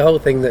whole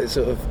thing that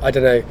sort of, I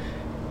don't know.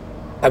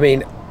 I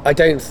mean, I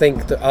don't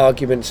think that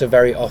arguments are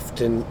very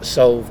often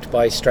solved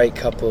by straight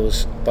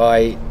couples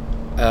by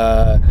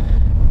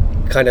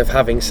kind of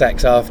having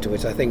sex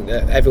afterwards. I think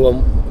that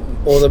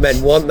all the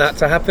men want that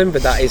to happen,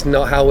 but that is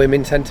not how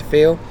women tend to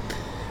feel.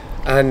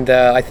 And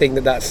I think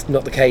that that's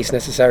not the case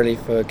necessarily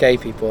for gay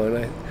people,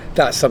 and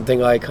that's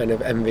something I kind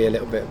of envy a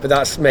little bit. But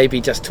that's maybe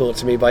just taught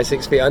to me by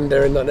 6 Feet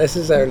Under and not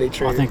necessarily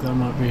true. I think that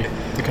might be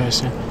the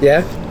case, yeah.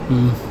 Yeah?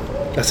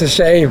 That's a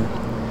shame.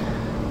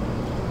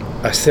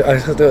 I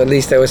thought at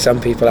least there were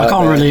some people out there.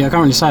 I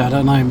can't really say. I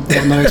don't know. I've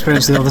got no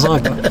experience to the other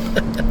side,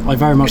 but I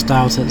very much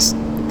doubt it's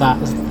that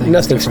thing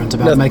that's different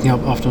about making up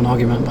after an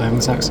argument by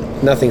having sex.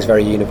 Nothing's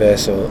very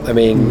universal. I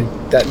mean,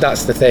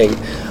 that's the thing.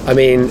 I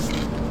mean,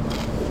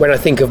 when I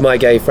think of my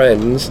gay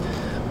friends,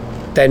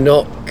 they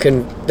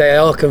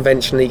are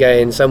conventionally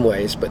gay in some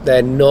ways, but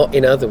they're not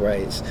in other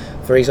ways.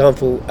 For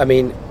example, I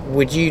mean,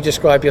 would you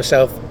describe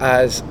yourself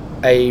as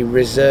a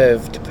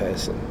reserved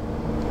person?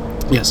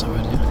 Yes, I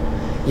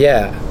would,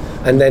 yeah.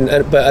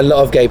 But a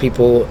lot of gay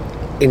people,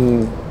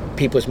 in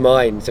people's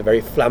minds, are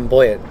very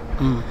flamboyant.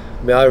 I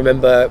mean, I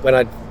remember when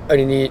I'd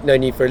only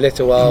known you for a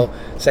little while,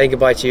 saying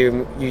goodbye to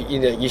you,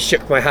 and you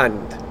shook my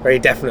hand, very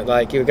definite,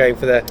 like you were going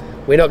for the,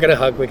 we're not going to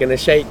hug, we're going to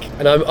shake.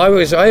 And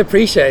I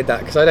appreciate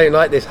that, because I don't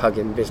like this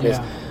hugging business.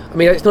 Yeah. I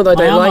mean, it's not that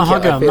I don't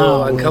like it, I feel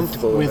now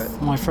uncomfortable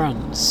with my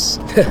friends,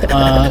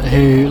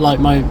 who, like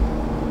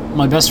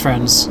my best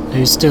friends,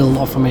 who still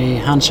offer me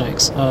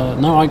handshakes.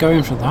 No, I go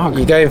in for the hug.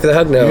 You go in for the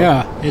hug now?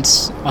 Yeah,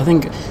 I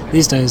think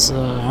these days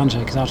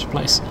handshake is out of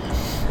place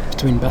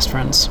between best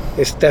friends.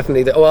 It's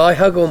definitely well, I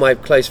hug all my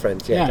close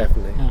friends,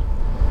 definitely. Yeah.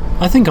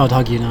 I think I'd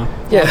hug you now.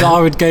 Yeah.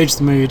 I would gauge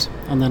the mood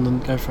and then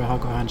go for a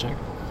hug or handshake.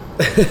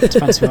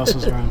 Depends who else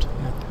was around.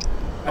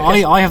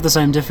 Yeah. I have the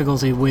same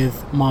difficulty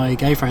with my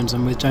gay friends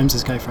and with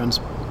James's gay friends,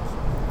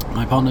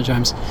 my partner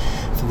James,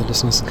 for the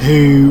listeners,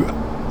 who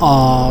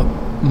are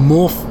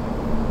more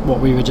what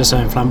we were just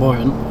saying,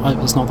 flamboyant.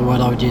 It's not the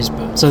word I would use,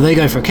 but so they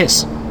go for a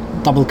kiss,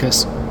 double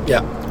kiss,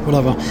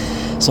 whatever.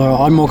 So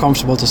I'm more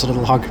comfortable just a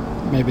little hug,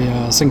 maybe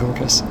a single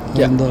kiss.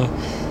 And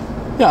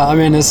I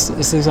mean it's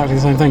exactly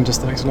the same thing,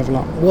 just the next level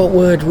up. What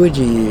word would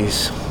you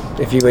use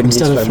if you wouldn't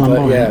instead use of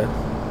flamboyant? Yeah.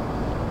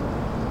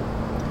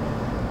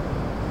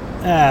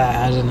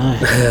 I don't know.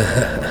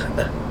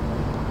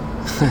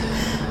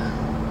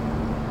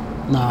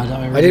 No,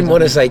 I didn't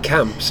want to say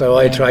camp, so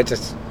I tried to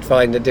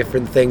find a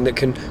different thing that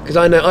can, because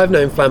I've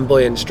known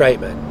flamboyant straight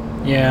men.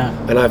 Yeah.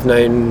 And I've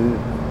known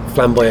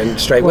flamboyant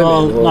straight women.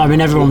 Well, no, I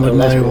mean everyone would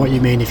know what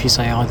you mean if you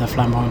say either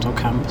flamboyant or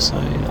camp. So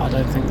I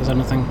don't think there's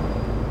anything.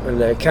 I don't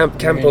know.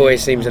 Camp really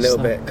always seems a little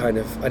bit kind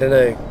of, I don't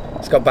know.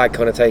 It's got bad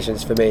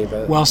connotations for me,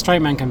 but well,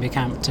 straight men can be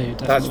camp too.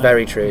 Definitely. That's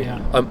very true.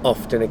 Yeah. I'm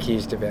often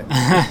accused of it.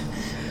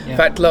 In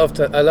fact, a lot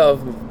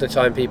of the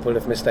time people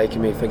have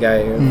mistaken me for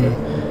gay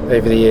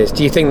over the years.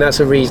 Do you think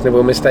that's a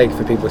reasonable mistake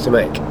for people to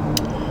make?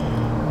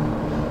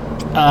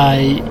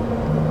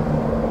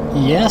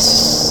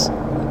 Yes,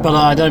 but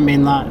I don't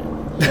mean that.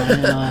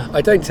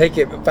 I don't take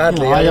it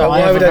badly.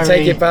 Why would I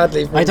take it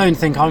badly? I don't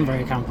think I'm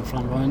very camp or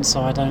flamboyant,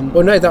 so I don't.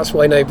 Well, no, that's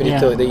why nobody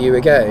thought that you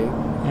were gay.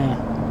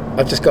 Yeah.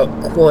 I've just got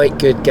quite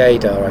good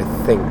gaydar, I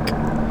think.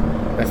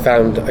 I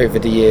found over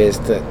the years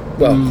that,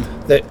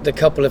 the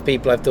couple of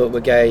people I've thought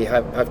were gay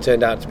have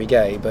turned out to be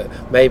gay, but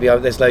maybe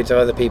there's loads of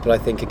other people I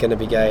think are going to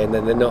be gay and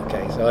then they're not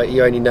gay. So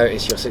you only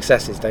notice your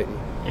successes, don't you?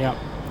 Yeah.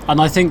 And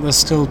I think there's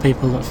still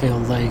people that feel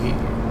they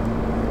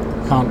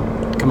can't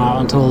come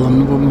out at all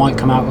and might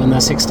come out when they're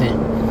 60.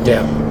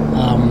 Yeah.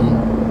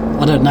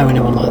 I don't know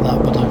anyone like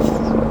that, but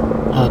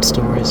I've heard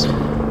stories.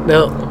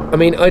 Now, I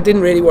mean, I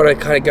didn't really want to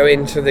kind of go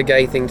into the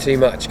gay thing too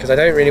much because I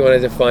don't really want to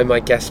define my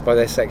guests by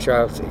their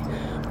sexuality.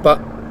 But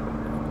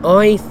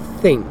I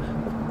think,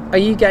 are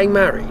you getting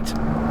married?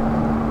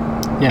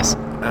 Yes.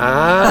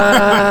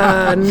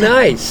 Ah,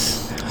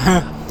 nice.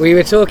 We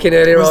were talking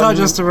earlier on. Was that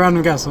just a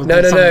random guess? Or No.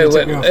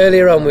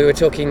 Earlier on, we were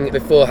talking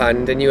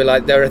beforehand, and you were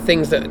like, "There are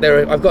things that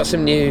I've got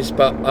some news,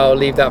 but I'll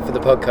leave that for the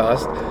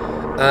podcast."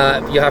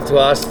 You have to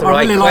ask the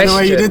right question. I really like the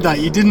way you did that.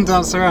 You didn't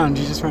dance around.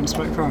 You just went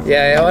straight from.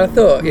 Yeah. Well, I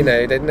thought,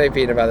 there's no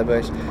beating about the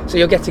bush. So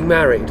you're getting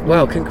married.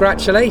 Well,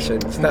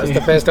 congratulations. That's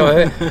the first time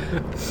I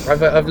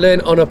heard. I've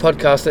learned on a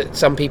podcast that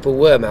some people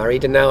were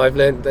married, and now I've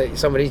learned that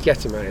somebody's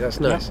getting married. That's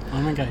nice. Yeah,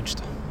 I'm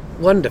engaged.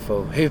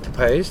 Wonderful. Who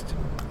proposed?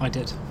 I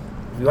did.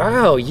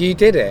 Wow, you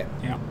did it.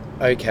 Yeah.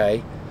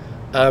 Okay.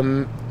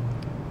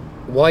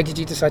 Why did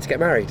you decide to get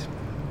married?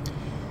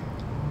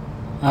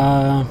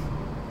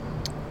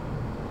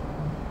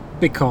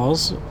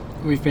 Because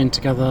we've been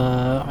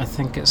together, I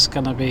think it's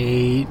going to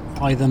be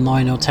either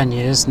 9 or 10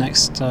 years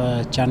next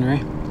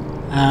January,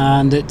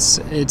 and it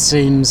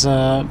seems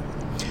it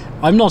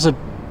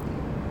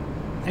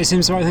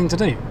seems the right thing to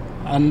do,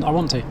 and I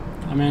want to.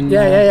 I mean,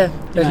 yeah.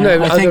 There's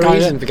no other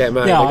reason for getting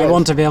married. Yeah, I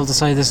want to be able to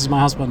say this is my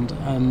husband,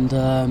 and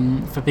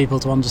for people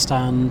to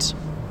understand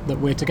that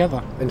we're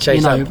together and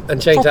change that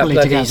bloody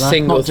together,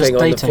 single thing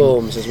on dating. The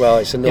forms as well.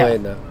 It's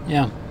annoying that.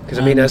 Yeah. Because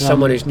I mean, as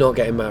someone who's not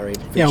getting married,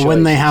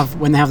 when they have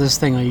this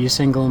thing, are you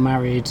single,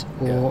 married,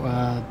 or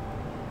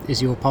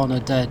is your partner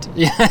dead?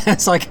 Yeah,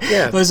 it's like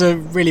those are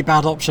really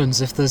bad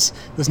options if there's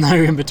no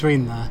in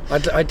between there.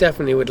 I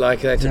definitely would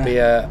like there to be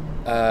a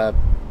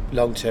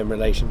long-term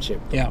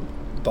relationship.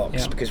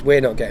 Box because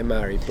we're not getting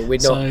married, but we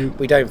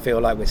don't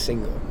feel like we're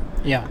single.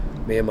 Yeah,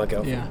 me and my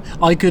girlfriend.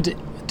 Yeah,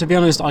 to be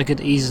honest, I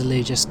could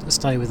easily just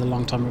stay with a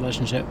long-term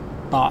relationship,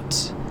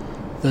 but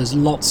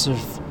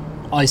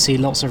I see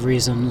lots of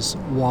reasons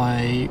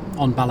why,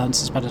 on balance,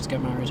 it's better to get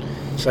married.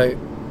 So,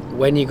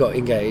 when you got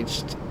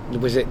engaged,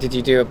 did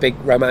you do a big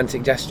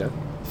romantic gesture?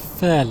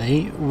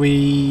 Fairly.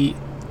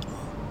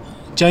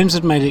 James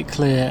had made it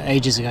clear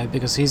ages ago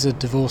because he's a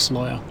divorce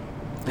lawyer.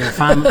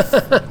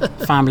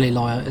 Family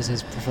lawyer is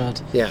his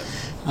preferred. Yeah.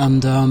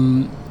 And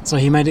so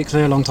he made it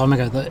clear a long time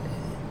ago that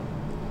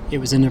it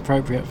was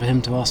inappropriate for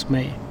him to ask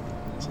me.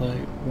 So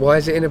why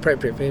is it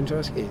inappropriate for him to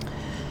ask you?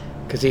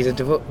 Because he's a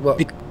divorce.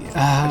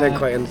 I don't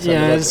quite understand.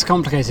 Yeah, it's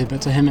complicated,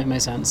 but to him it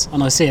makes sense,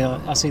 and I see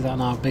that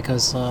now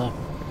because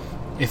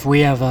if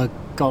we ever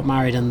got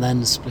married and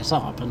then split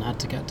up and had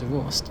to get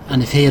divorced,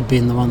 and if he had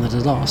been the one that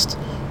had asked,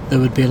 there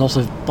would be a lot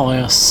of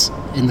bias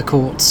in the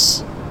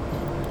courts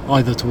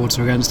either towards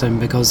or against him,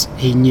 because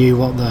he knew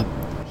what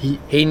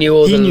he knew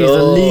all he the knew law.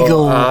 the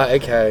legal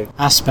Okay.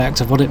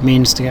 aspect of what it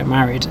means to get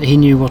married. He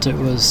knew what it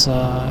was,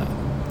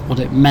 what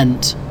it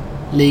meant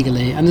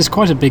legally, and there's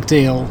quite a big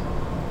deal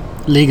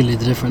legally,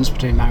 the difference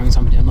between marrying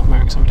somebody and not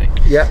marrying somebody,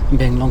 and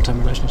being a long-term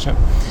relationship.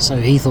 So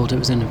he thought it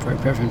was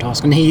inappropriate for him to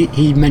ask, and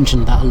he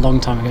mentioned that a long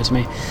time ago to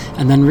me.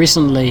 And then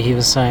recently he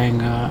was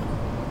saying,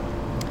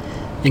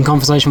 in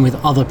conversation with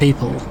other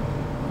people,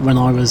 when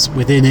I was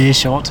within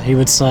earshot, he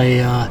would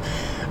say,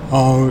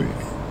 "Oh,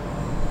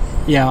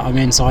 yeah, I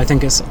mean, so I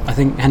think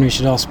Henry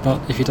should ask, but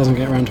if he doesn't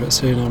get around to it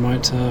soon, I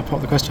might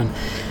pop the question."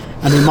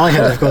 And in my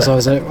head, of course, I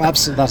was like,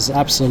 "That's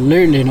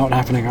absolutely not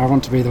happening. I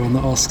want to be the one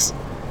that asks."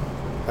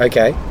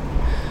 Okay.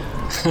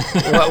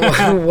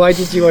 Why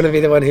did you want to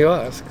be the one who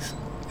asks?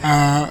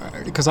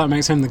 Because that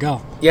makes him the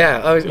girl.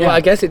 Yeah, well,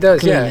 I guess it does.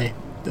 Clearly, yeah,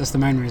 that's the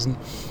main reason.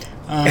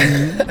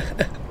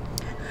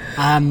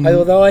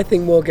 Although I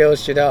think more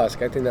girls should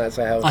ask. I think that's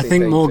a healthy thing. I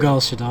think more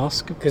girls should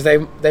ask, because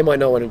they might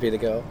not want to be the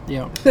girl.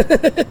 Yeah.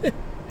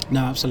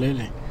 No,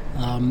 absolutely.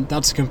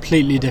 That's a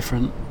completely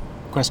different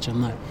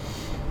question, though.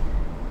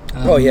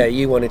 Oh yeah,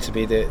 you wanted to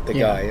be the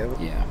guy.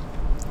 Yeah.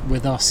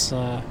 With us,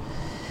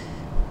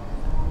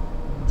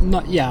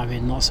 not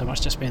so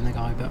much just being the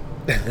guy, but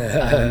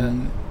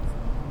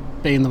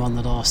being the one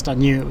that asked. I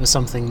knew it was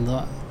something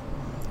that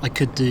I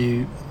could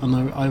do,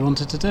 and I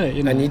wanted to do it.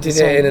 You know? And you did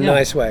it in a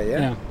nice way, yeah.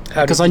 Yeah.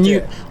 How because did I you knew.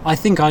 do it? I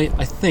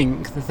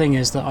think the thing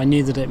is that I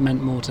knew that it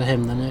meant more to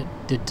him than it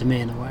did to me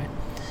in a way.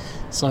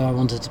 So I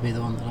wanted to be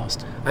the one that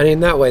asked. And in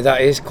that way,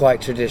 that is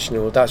quite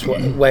traditional. That's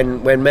what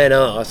when men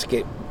ask,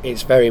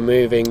 it's very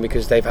moving,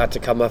 because they've had to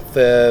come up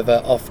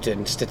further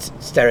often.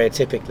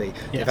 Stereotypically,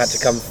 they've had to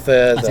come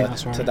further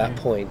to that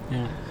point.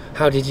 Yeah.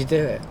 How did you do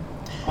it?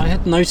 I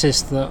had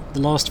noticed that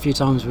the last few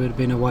times we had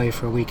been away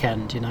for a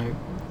weekend,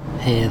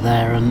 here,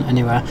 there, and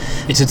anywhere,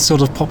 it had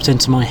sort of popped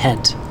into my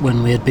head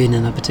when we had been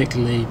in a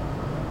particularly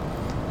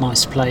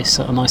nice place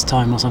at a nice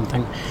time or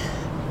something,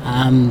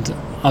 and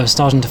I was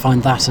starting to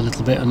find that a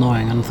little bit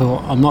annoying, and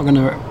thought, I'm not going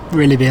to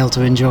really be able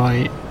to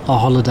enjoy our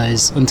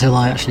holidays until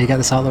I actually get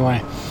this out of the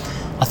way.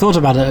 I thought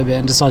about it a bit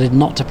and decided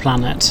not to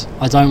plan it.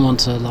 I don't want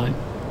to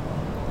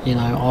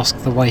ask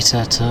the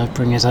waiter to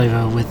bring it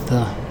over with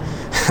the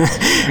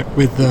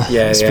with the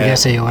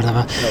spaghetti or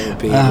whatever. That would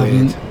be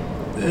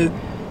weird.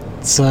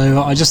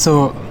 So I just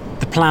thought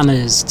the plan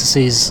is to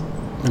seize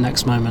the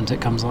next moment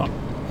it comes up.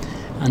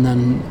 And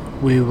then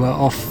we were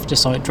off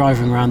just like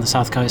driving around the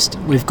south coast.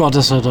 We've got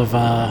a sort of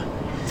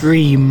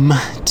dream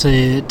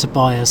to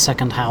buy a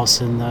second house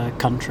in the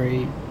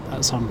country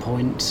at some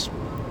point,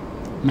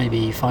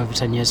 maybe 5 or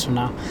 10 years from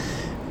now.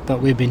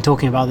 But we've been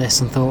talking about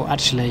this and thought,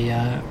 actually,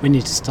 we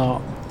need to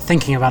start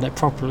thinking about it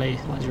properly,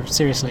 like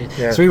seriously.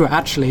 Yeah. So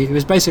it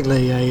was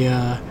basically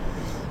a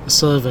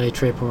survey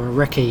trip or a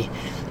recce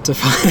to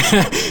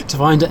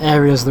find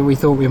areas that we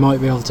thought we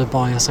might be able to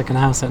buy a second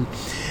house in.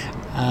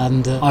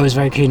 And I was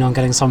very keen on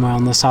getting somewhere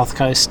on the south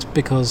coast,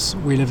 because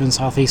we live in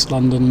southeast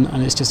London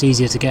and it's just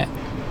easier to get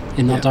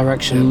in that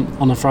direction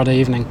on a Friday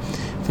evening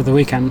for the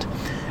weekend.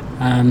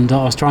 And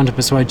I was trying to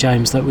persuade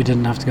James that we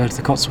didn't have to go to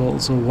the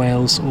Cotswolds or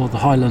Wales or the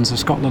Highlands of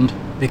Scotland,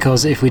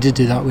 because if we did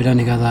do that, we'd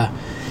only go there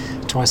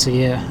twice a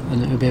year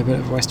and it would be a bit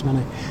of a waste of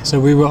money. So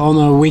we were on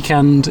a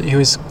weekend. He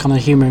was kind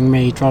of humouring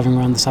me driving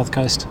around the south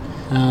coast,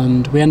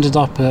 and we ended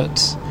up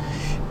at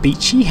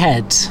Beachy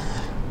Head.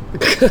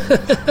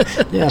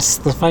 Yes,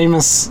 the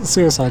famous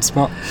suicide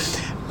spot,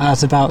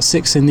 at about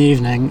 6 in the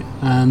evening,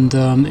 and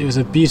it was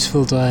a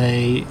beautiful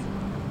day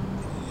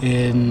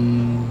it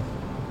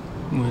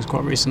was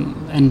quite recent,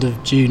 end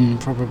of June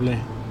probably.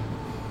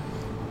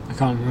 I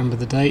can't remember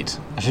the date.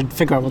 I should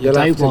figure out what the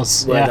date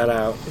was. Work that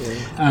out. Yeah.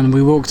 And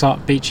we walked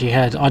up Beachy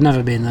Head. I'd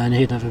never been there and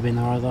he'd never been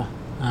there either.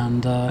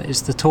 And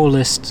it's the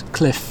tallest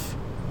cliff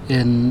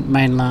in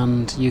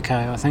mainland UK,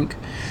 I think.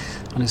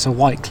 And it's a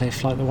white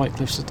cliff, like the White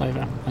Cliffs of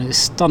Dover. And it's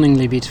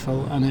stunningly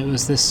beautiful. And it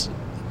was this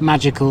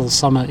magical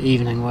summer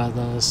evening where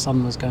the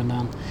sun was going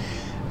down.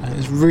 And it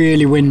was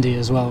really windy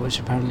as well, which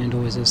apparently it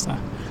always is there.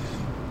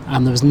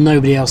 And there was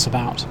nobody else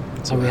about.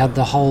 So we had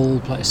the whole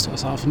place to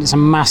ourselves. And it's a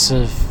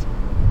massive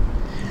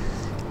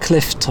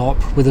cliff top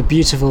with a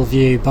beautiful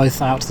view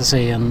both out to the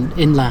sea and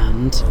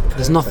inland.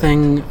 There's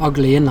nothing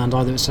ugly inland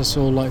either. It's just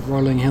all like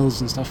rolling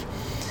hills and stuff.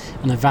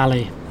 And a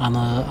valley and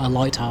a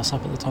lighthouse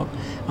up at the top.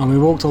 And we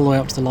walked all the way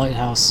up to the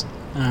lighthouse,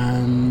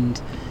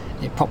 and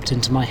it popped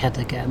into my head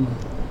again,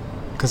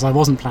 because I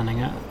wasn't planning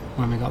it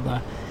when we got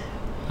there.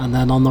 And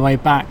then on the way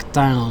back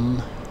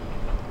down,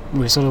 we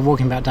were sort of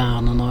walking back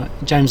down, and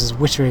James was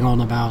whittering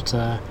on about,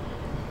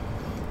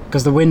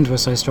 because the wind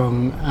was so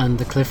strong and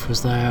the cliff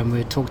was there, and we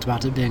had talked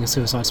about it being a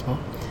suicide spot.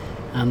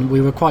 And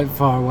we were quite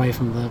far away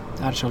from the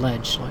actual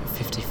edge, like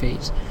 50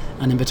 feet.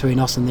 And in between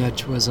us and the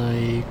edge was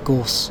a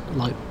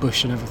gorse-like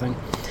bush and everything.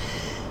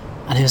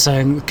 And he was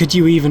saying, could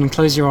you even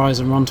close your eyes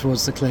and run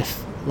towards the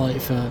cliff,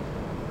 like for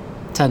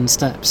 10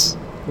 steps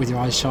with your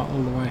eyes shut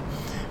all the way?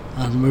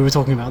 And we were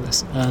talking about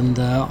this, and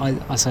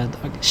I said,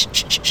 shh,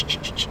 shh, shh, shh,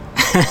 shh.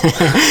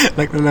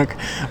 Look,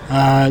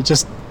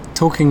 just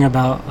talking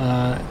about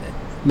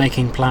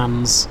making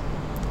plans,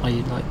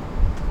 like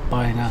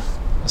buying a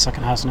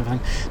second house and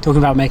everything, talking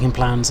about making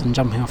plans and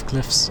jumping off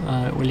cliffs.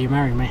 Will you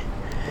marry me?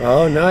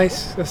 Oh,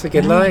 nice. That's a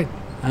good line.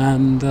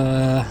 And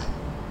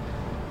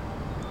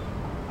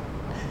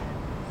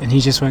he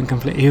just went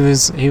complete. He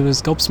was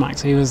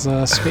gobsmacked. He was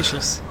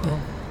speechless.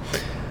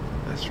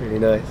 That's really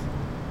nice.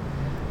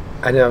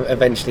 And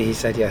eventually he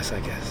said yes, I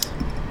guess.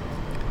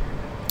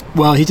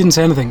 Well, he didn't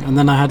say anything, and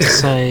then I had to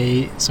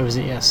say, "So is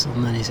it yes?"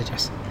 And then he said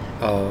yes.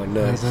 Oh,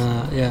 nice.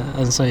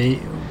 And so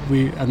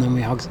we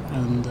hugged,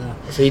 and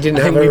so you didn't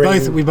I have think a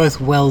ring? we both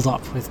welled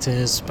up with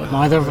tears, but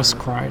neither of us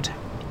cried.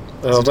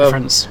 There's a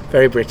difference.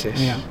 Very British.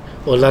 Yeah.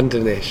 Or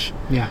Londonish.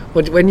 Yeah.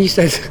 When you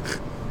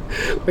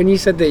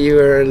said that you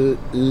were a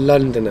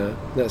Londoner,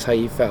 that's how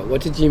you felt.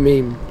 What did you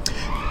mean?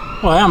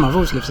 Well, I am. I've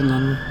always lived in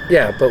London.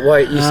 Yeah, but why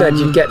you said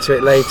you'd get to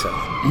it later?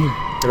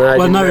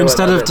 Well, no.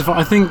 Instead of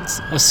I think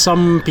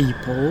some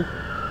people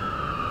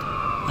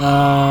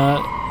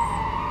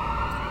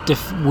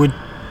would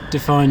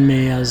define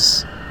me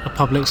as a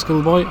public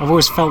school boy. I've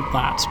always felt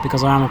that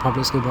because I am a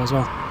public school boy as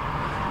well,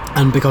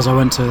 and because I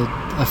went to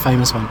a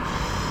famous one.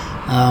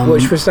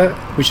 Which was that?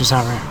 Which was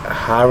Harrow.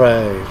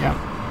 Harrow.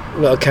 Yeah. A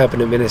lot of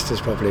cabinet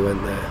ministers probably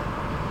went there.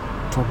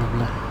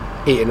 Probably.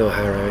 Eton or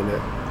Harrow,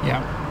 innit?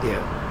 Yeah.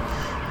 Yeah.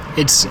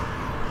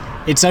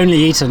 It's only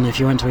Eton if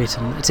you went to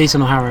Eton. It's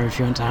Eton or Harrow if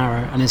you went to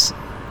Harrow, and it's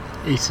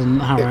Eton,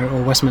 Harrow,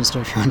 or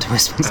Westminster if you went to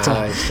Westminster.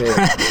 I see.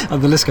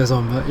 And the list goes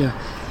on, but yeah.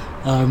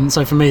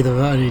 So for me, there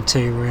were only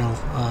two real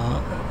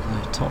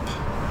top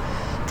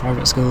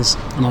private schools,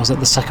 and I was at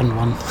the second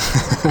one.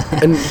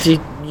 And do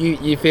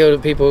you feel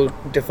that people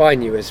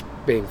define you as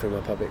being from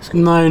a public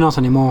school? No, not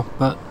anymore,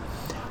 but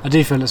I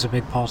do feel it's a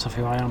big part of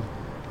who I am.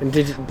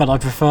 But I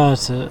prefer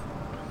to...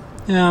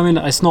 Yeah, I mean,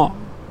 it's not...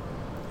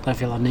 I don't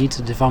feel I need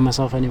to define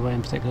myself anyway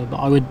in particular, but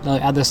I would...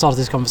 at the start of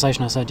this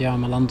conversation I said, yeah,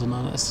 I'm a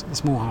Londoner.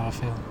 It's more how I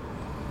feel.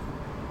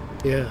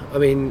 Yeah, I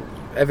mean,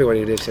 everyone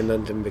who lives in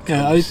London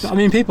becomes... Yeah, I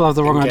mean, people have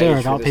the wrong idea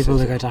about people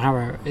who go to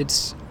Harrow.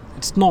 It's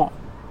not...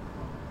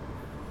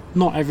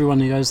 Not everyone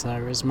who goes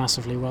there is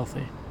massively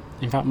wealthy.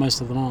 In fact,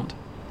 most of them aren't.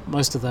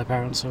 Most of their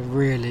parents are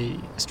really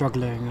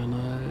struggling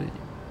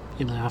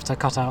and, have to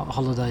cut out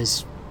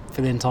holidays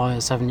for the entire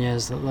 7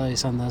 years that they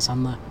send their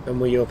son there. And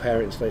were your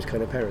parents those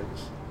kind of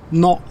parents?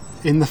 Not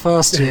in the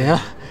first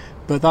year,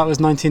 but that was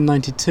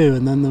 1992,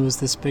 and then there was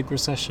this big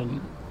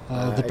recession,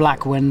 the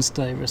Black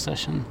Wednesday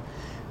recession,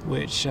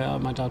 which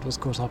my dad was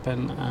caught up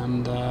in,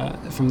 and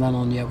from then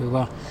on, we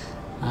were.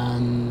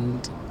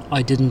 And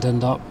I didn't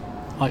end up...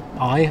 my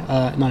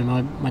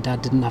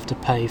dad didn't have to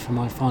pay for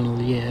my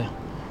final year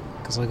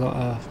because I got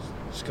a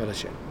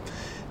scholarship.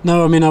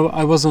 No, I mean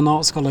I was an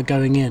art scholar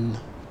going in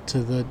to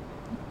the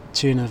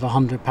tune of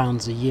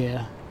 £100 a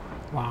year.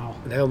 Wow.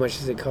 And how much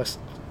does it cost?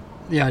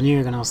 Yeah, I knew you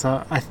were going to ask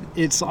that.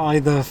 It's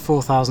either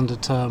 £4,000 a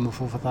term or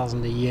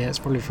 £4,000 a year. It's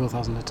probably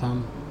 £4,000 a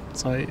term.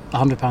 So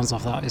 £100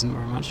 off that isn't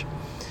very much.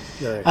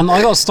 No. And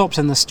I got stopped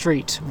in the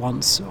street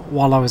once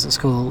while I was at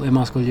school in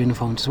my school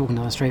uniform, just walking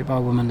down the street by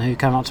a woman who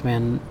came up to me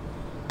and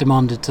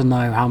demanded to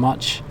know how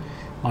much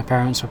my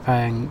parents were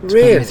paying to put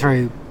me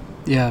through,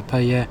 per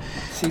year.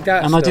 See,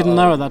 that's and I didn't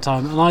know at that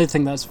time, and I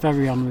think that's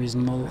very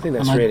unreasonable. I think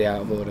that's really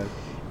out of order.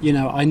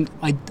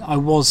 I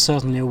was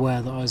certainly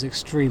aware that I was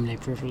extremely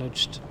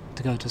privileged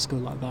to go to school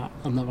like that,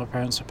 and that my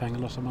parents were paying a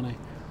lot of money,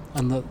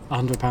 and that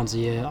 £100 a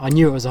year. I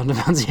knew it was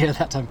 £100 a year at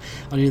that time.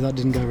 I knew that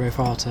didn't go very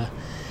far to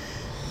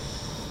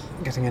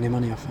getting any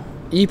money off it.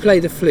 You play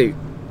the flute.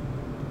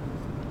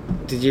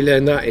 Did you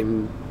learn that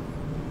in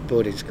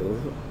boarding school?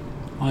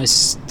 I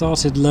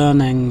started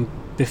learning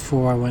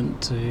before I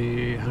went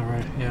to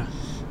Harrow, yeah.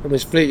 And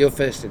was flute your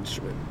first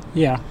instrument?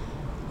 Yeah.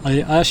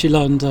 I actually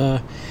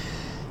learned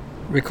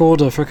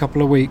recorder for a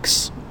couple of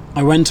weeks.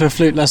 I went to a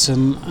flute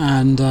lesson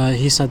and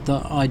he said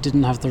that I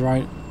didn't have the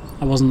right...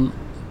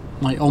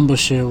 my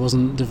embouchure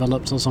wasn't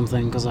developed or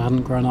something because I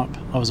hadn't grown up.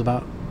 I was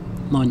about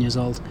 9 years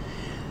old.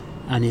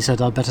 And he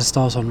said I'd better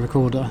start on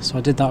recorder. So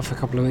I did that for a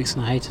couple of weeks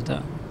and I hated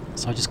it.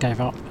 So I just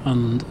gave up.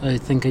 And I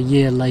think a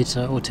year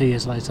later or 2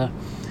 years later,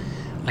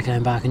 I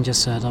came back and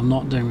just said, I'm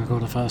not doing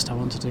recorder first, I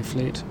want to do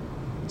flute.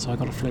 So I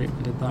got a flute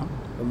and did that.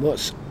 And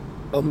what's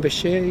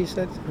embouchure, you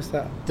said? What's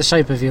that? The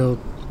shape of your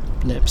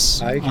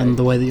lips and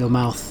the way that your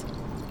mouth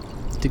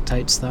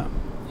dictates that,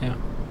 yeah.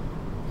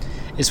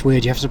 It's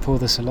weird, you have to pour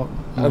this a lot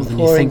more than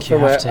you think you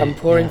have to. I'm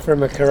pouring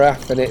from a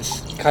carafe and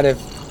it's kind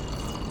of,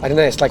 I don't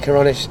know, it's like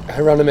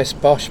Hieronymus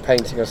Bosch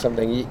painting or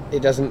something.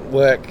 It doesn't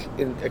work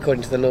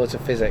according to the laws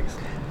of physics.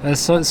 There's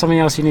something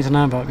else you need to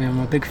know about me. I'm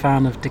a big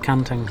fan of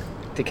decanting.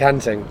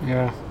 Decanting?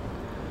 Yeah.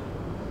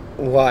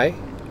 Why?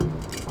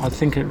 I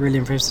think it really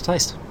improves the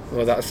taste.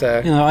 Well, that's...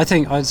 I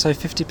think I'd say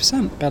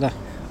 50% better.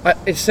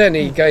 It's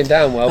certainly going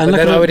down well, and but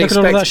then I would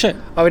expect... all that shit.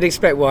 I would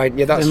expect wine.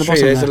 Yeah, that's true.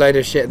 There's a load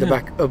of shit at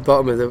the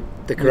bottom of the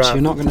carafe. Which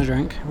you're not going to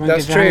drink.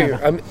 That's true.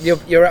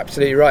 You're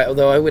absolutely right,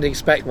 although I would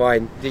expect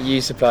wine that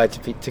you supplied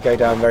to go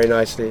down very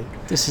nicely.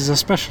 This is a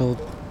special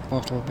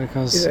bottle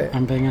because Is it?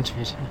 I'm being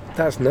interviewed here.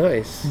 That's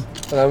nice.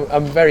 Well,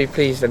 I'm very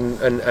pleased and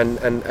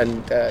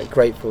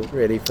grateful,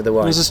 really, for the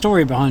wine. There's a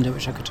story behind it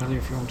which I could tell you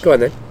if you want. Go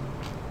on then.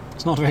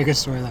 It's not a very good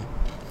story though.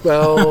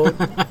 Well,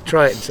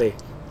 try it and see.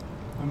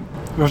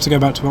 We have to go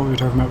back to what we were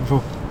talking about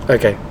before.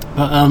 Okay.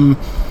 But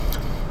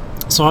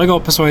so I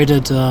got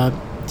persuaded to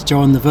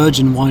join the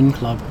Virgin Wine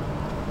Club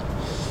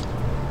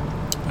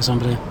by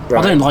somebody.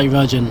 Right. I don't like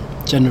Virgin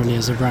generally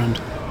as a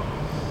brand,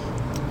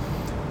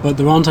 but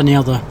there aren't any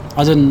other.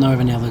 I didn't know of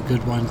any other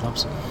good wine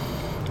clubs,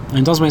 and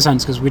it does make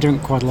sense because we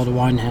drink quite a lot of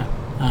wine here,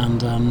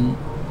 and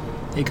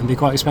it can be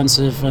quite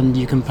expensive, and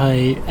you can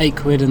pay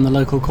 £8 in the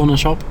local corner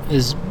shop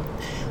is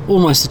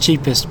almost the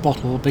cheapest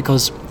bottle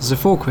because there's a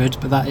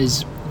 £4, but that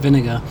is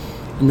vinegar,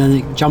 and then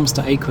it jumps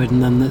to £8,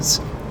 and then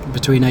it's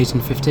between 8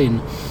 and 15,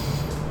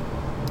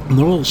 and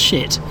they're all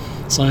shit.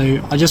 So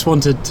I just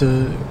wanted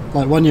to,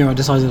 like, one year I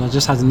decided I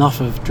just had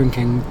enough of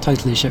drinking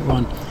totally shit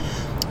wine,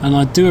 and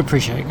I do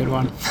appreciate good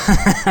wine.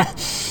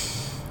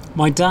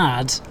 My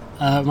dad,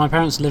 my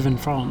parents live in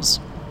France,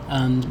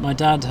 and my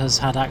dad has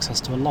had access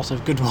to a lot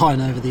of good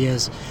wine over the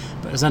years,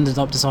 but has ended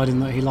up deciding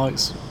that he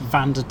likes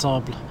Vin de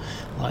Table,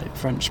 like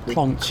French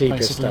Plonk, cheapest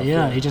basically. stuff,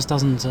 Yeah, yeah. he just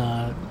doesn't,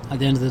 at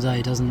the end of the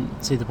day,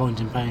 doesn't see the point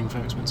in paying for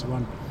expensive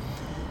wine.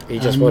 He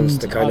just wants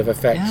the kind of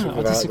effect. Yeah, I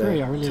without disagree.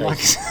 the I really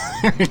taste.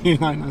 like I really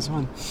like this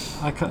wine.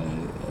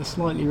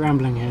 Slightly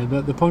rambling here,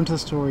 but the point of the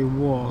story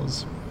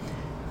was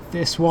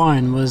this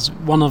wine was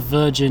one of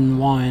Virgin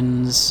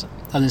Wines,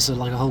 and this is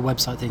like a whole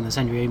website thing. They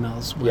send you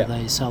emails where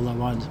they sell their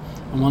wines,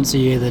 and once a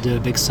year they do a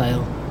big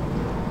sale.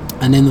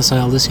 And in the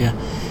sale this year,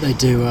 they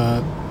do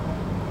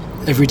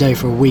every day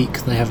for a week.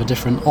 They have a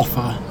different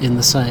offer in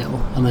the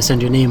sale, and they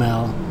send you an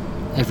email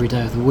every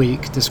day of the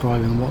week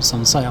describing what's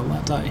on sale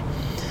that day.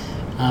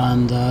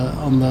 And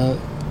on the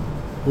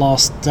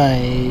last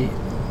day,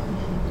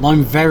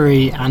 I'm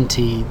very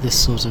anti this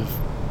sort of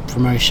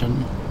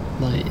promotion.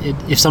 Like,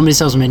 if somebody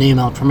sells me an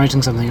email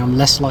promoting something, I'm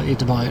less likely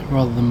to buy it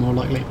rather than more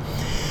likely.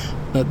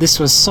 But this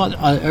was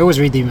I always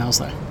read the emails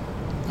though,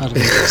 out of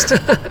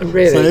interest.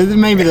 Really? So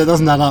maybe that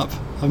doesn't add up.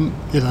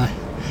 There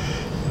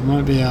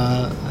might be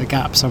a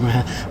gap somewhere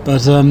here.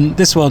 But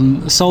this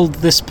one sold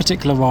this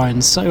particular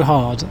wine so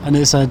hard, and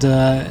it said,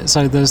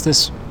 so there's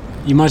this,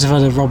 you might have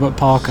heard of Robert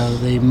Parker,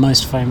 the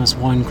most famous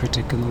wine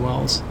critic in the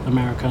world,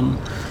 American,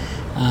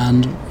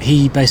 and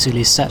he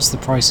basically sets the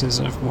prices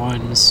of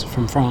wines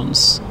from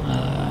France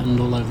and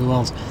all over the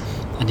world,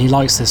 and he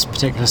likes this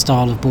particular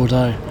style of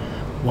Bordeaux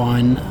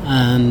wine,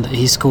 and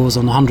he scores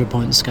on a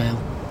 100-point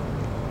scale,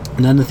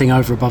 and anything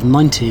over above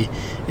 90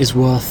 is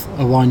worth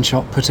a wine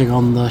shop putting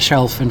on the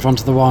shelf in front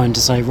of the wine to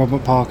say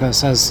Robert Parker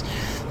says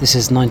this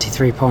is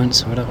 93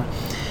 points or whatever.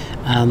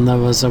 And there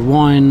was a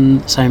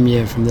wine same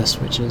year from this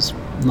which is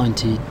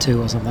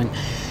 92 or something,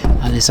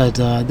 and he said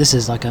this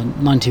is like a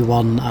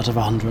 91 out of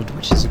 100,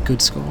 which is a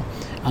good score,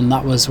 and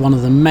that was one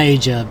of the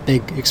major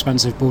big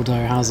expensive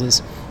Bordeaux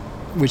houses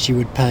which you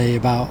would pay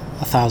about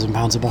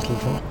 £1,000 a bottle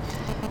for.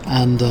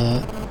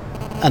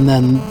 And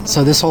then,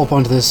 so this whole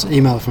point of this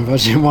email from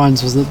Virgin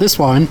Wines was that this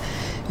wine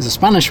is a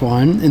Spanish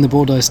wine in the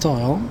Bordeaux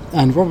style,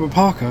 and Robert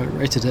Parker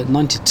rated it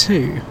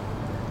 92,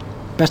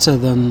 better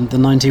than the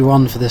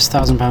 91 for this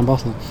 £1,000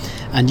 bottle,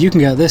 and you can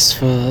get this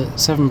for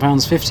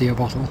 £7.50 a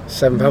bottle.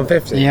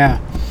 £7.50? Yeah,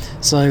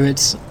 so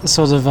it's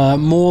sort of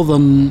more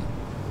than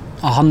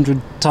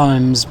 100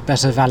 times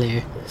better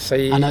value. So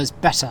you, I know it's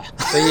better.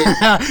 So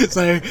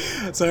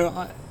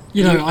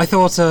you, I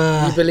thought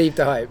you believed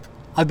the hype?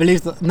 I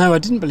believed that. No, I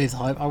didn't believe the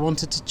hype. I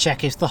wanted to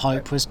check if the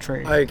hype was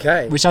true.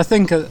 Okay. Which I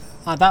think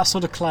that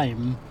sort of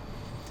claim,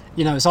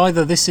 it's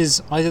either this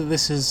is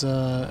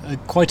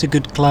quite a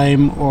good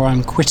claim, or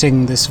I'm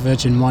quitting this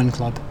Virgin Wine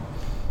Club.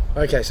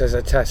 Okay, so it's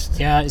a test.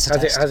 Yeah, it's a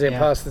test. Has it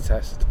passed the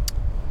test?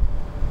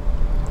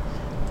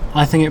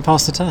 I think it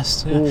passed the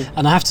test. Yeah.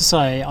 And I have to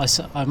say,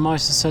 I might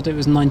have said it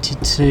was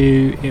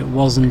 92. It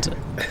wasn't.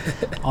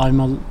 I'm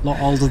a lot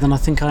older than I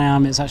think I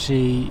am. It's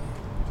actually.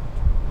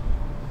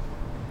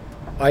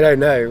 I don't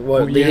know.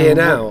 What the year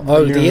now?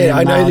 The year.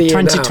 I know the year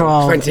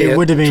 2012. now. It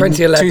would have been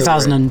 2011,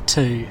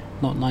 2002,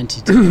 not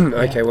 92.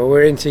 Okay, well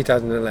we're in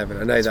 2011.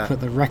 I know Let's that. put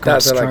the record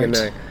That's straight. all I can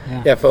know.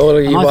 Yeah. Yeah, for all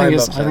of you wine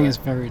buffs. I think it's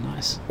very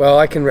nice. Well,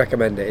 I can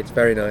recommend it. It's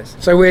very nice.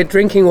 So we're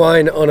drinking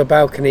wine on a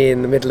balcony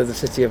in the middle of the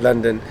city of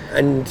London,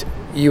 and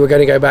you were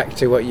going to go back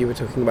to what you were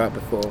talking about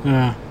before.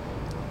 Yeah.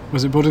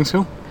 Was it boarding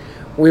school?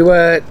 We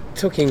were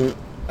talking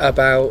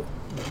about.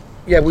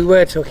 Yeah, we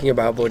were talking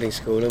about boarding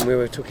school, and we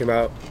were talking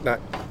about that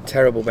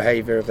terrible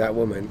behaviour of that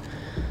woman.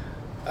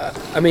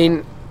 I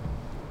mean...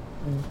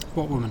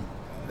 What woman?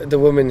 The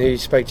woman who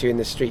spoke to you in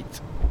the street.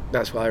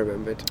 That's what I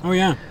remembered. Oh,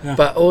 yeah.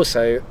 But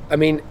also, I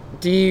mean,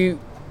 do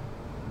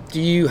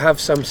you have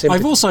some sympathy?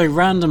 I've also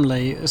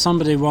randomly,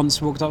 somebody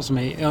once walked up to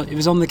me, it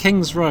was on the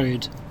King's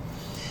Road,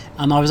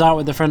 and I was out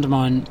with a friend of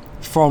mine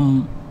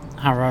from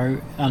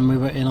Harrow, and we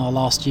were in our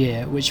last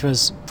year, which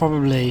was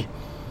probably...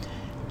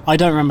 I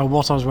don't remember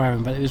what I was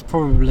wearing, but it was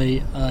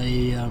probably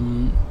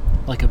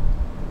like a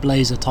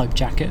blazer type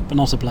jacket, but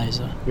not a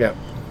blazer. Yeah.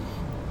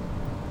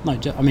 No,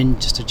 I mean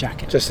just a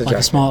jacket. Just a like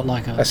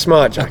jacket. a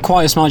smart jacket.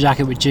 quite a smart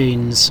jacket with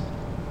jeans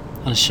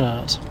and a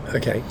shirt.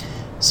 Okay.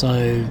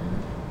 So,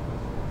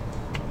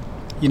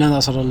 you know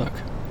that sort of look.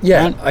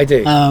 Yeah, right? I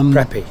do.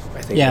 Preppy,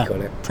 I think Yeah, they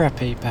call it.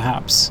 preppy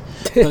perhaps,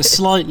 but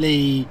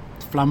slightly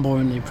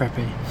flamboyantly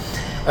preppy.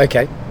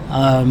 Okay.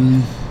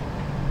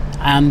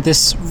 And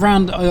this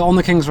on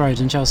the King's Road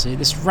in Chelsea,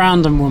 this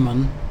random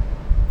woman,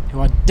 who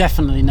I'd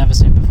definitely never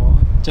seen before,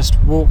 just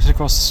walked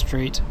across the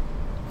street.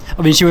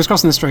 I mean, she was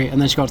crossing the street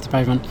and then she got to the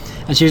pavement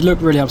and she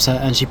looked really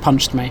upset and she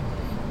punched me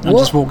and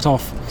just walked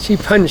off. She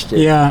punched you?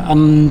 Yeah,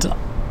 and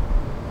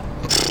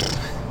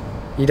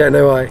you don't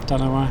know why? Don't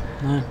know why,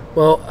 no.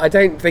 Well, I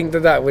don't think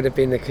that would have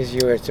been because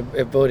you were at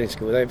a boarding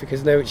school, though,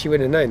 because she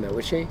wouldn't have known that,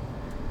 would she?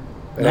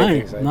 I don't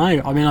think so.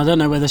 No. I mean, I don't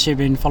know whether she'd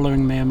been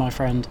following me and my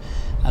friend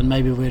and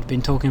maybe we'd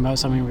been talking about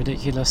something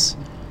ridiculous.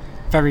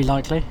 Very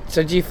likely.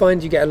 So do you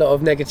find you get a lot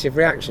of negative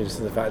reactions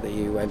to the fact that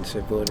you went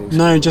to boarding school?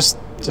 No, just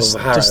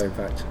Harrow, in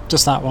fact.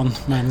 Just that one,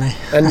 mainly.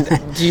 And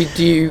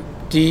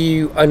do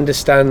you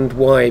understand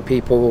why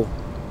people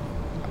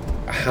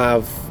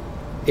have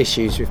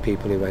issues with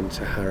people who went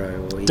to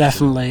Harrow? Or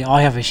Definitely,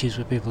 I have issues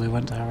with people who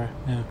went to Harrow.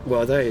 Yeah.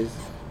 What are those?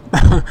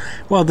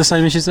 Well, the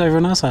same issues that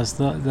everyone else has.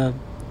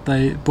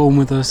 They born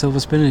with a silver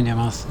spoon in your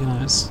mouth. You know,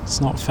 it's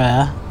not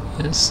fair.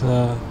 It's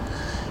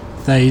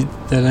they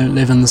don't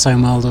live in the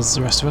same world as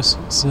the rest of us.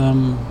 It's,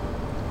 yeah,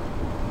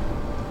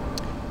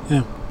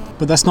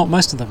 but that's not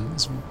most of them.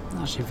 It's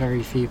actually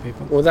very few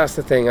people. Well, that's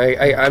the thing.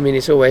 I mean,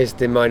 it's always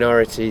the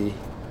minority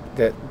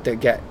that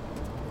get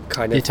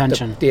kind of the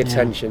attention. The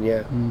attention,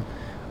 yeah.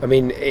 I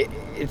mean,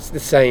 it's the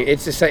same.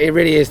 It's the same. It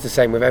really is the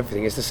same with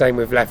everything. It's the same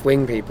with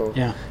left-wing people.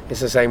 Yeah.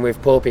 It's the same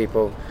with poor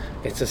people.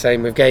 It's the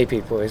same with gay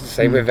people. It's the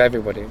same with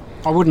everybody.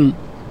 I wouldn't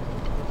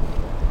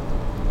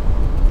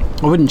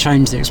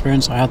change the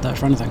experience I had there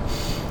for anything.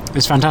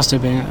 It's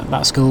fantastic being at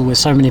that school with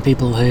so many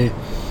people who.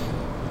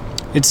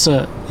 It's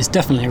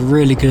definitely a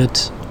really good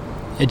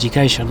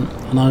education,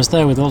 and I was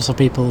there with lots of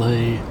people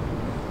who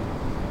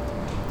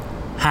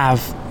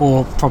have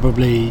or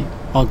probably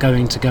are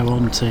going to go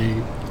on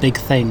to big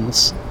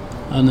things,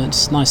 and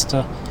it's nice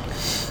to.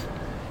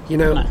 You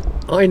know,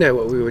 I know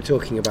what we were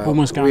talking about.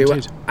 Almost guaranteed. We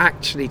were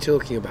actually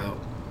talking about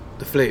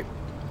the flute.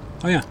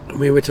 Oh yeah.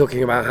 We were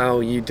talking about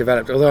how you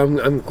developed. Although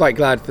I'm quite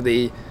glad for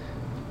the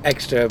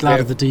extra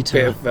glad of the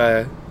detail. Bit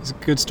of, it's a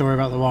good story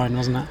about the wine,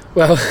 wasn't it?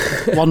 Well,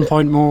 1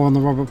 point more on the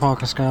Robert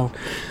Parker scale.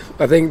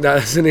 I think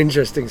that's an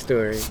interesting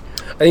story.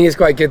 I think it's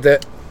quite good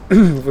that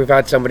we've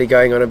had somebody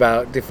going on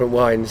about different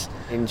wines.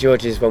 In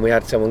George's, when we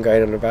had someone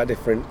going on about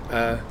different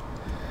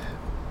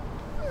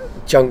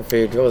junk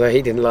food, although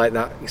he didn't like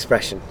that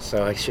expression,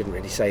 so I shouldn't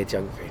really say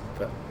junk food,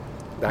 but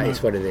that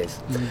is what it is.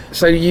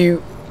 So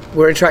you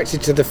were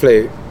attracted to the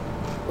flute,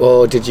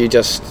 or did you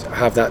just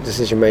have that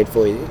decision made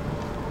for you?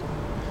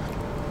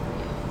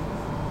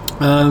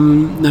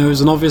 No, it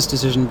was an obvious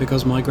decision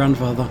because my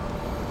grandfather,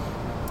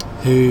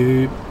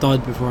 who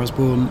died before I was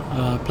born,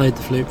 played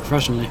the flute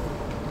professionally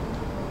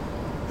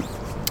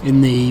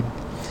in the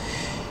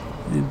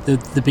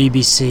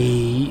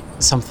BBC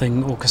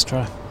something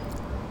orchestra.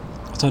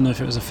 I don't know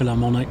if it was a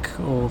philharmonic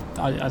or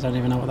I don't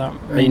even know what that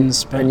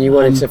means. But, and you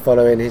wanted to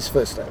follow in his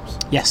footsteps?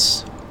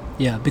 Yes.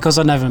 Yeah, because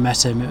I never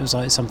met him, it was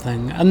like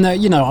something... And,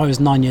 I was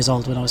 9 years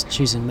old when I was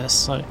choosing this,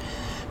 so...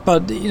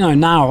 But,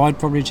 now I'd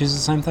probably choose the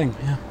same thing,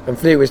 yeah. And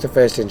flute was the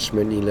first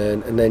instrument you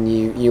learned, and then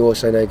you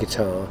also know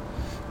guitar.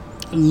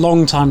 A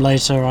long time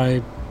later,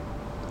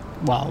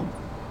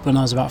 when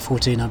I was about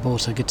 14, I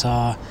bought a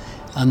guitar,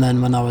 and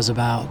then when I was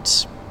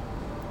about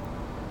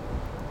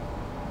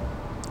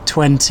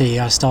 20,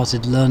 I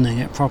started learning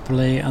it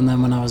properly, and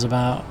then when I was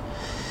about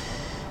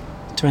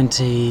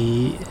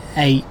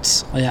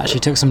 28, I actually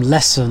took some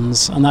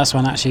lessons, and that's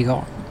when I actually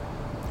got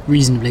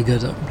reasonably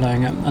good at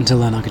playing it. Until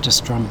then, I could just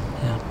strum,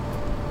 yeah.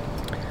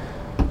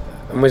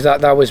 And was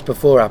that was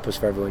before Apples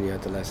for Everyone you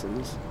had the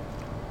lessons?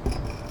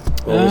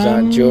 Or was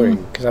that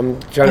during? Because I'm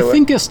trying to... I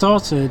think it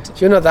started... So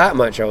you're not that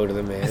much older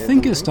than me. I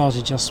think it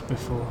started just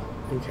before.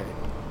 Okay.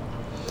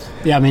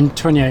 Yeah,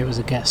 28 was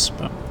a guess,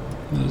 but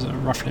it was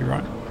roughly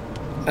right.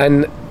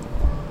 And,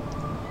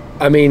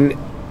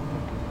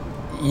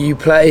 you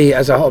play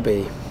as a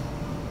hobby?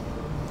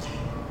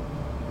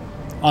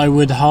 I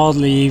would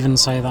hardly even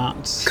say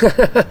that.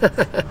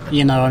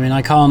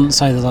 I can't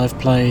say that I've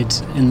played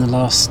in the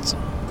last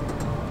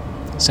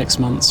 6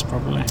 months,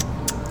 probably.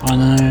 I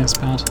know, it's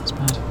bad,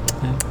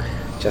 yeah.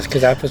 Just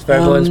because Apples for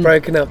Everyone's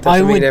broken up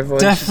doesn't mean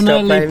everyone should stop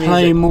playing music. I would definitely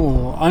play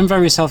more. I'm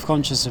very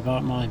self-conscious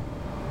about my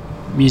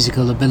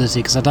musical ability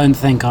because I don't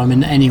think I'm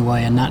in any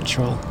way a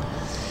natural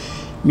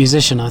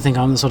musician. I think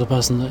I'm the sort of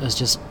person that has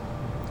just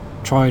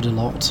tried a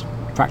lot,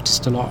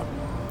 practiced a lot,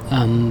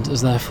 and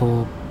is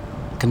therefore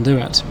can do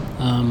it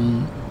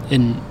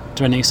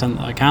to any extent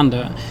that I can do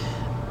it.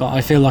 But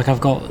I feel like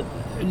I've got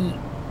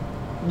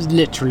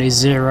literally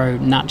zero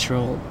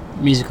natural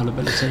musical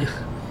ability.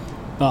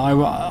 But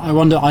I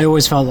wonder. I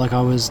always felt like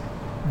I was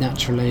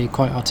naturally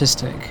quite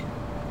artistic,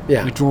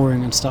 with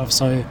drawing and stuff.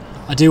 So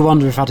I do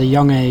wonder if at a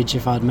young age,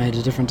 if I'd made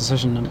a different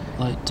decision,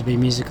 like to be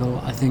musical.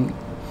 I think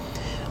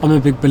I'm a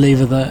big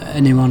believer that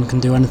anyone can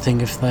do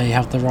anything if they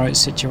have the right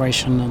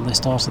situation and they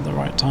start at the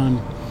right time.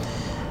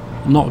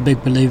 I'm not a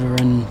big believer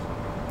in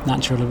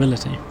natural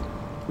ability.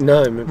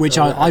 No, which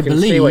I can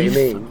see what you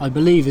believe mean. I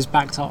believe is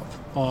backed up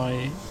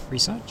by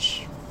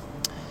research.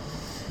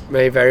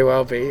 May very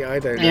well be. I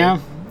don't know. Yeah.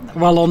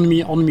 Well,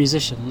 on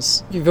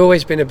musicians. You've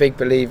always been a big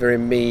believer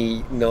in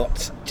me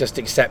not just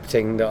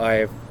accepting that I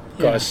have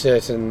got Yeah. a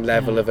certain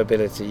level of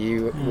ability.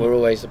 You were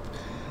always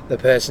the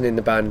person in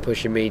the band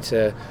pushing me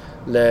to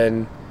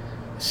learn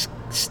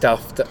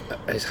stuff that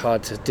is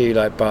hard to do,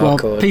 like bar Well,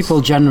 chords. people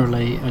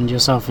generally, and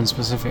yourself in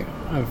specific,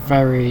 are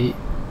very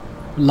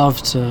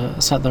love to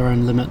set their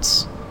own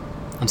limits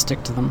and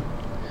stick to them.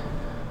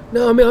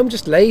 No, I mean, I'm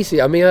just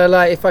lazy. I mean,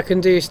 if I can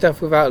do stuff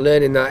without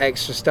learning that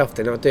extra stuff,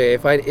 then I'll do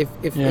it.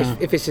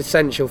 If it's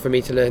essential for me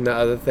to learn that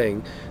other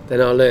thing, then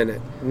I'll learn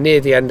it.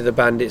 Near the end of the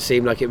band, it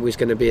seemed like it was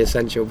going to be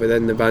essential, but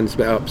then the band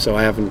split up, so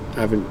I haven't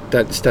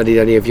studied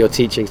any of your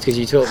teachings, because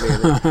you taught me.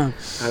 I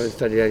haven't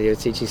studied any of your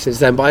teachings since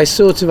then, but I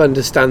sort of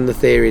understand the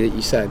theory that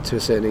you said to a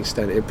certain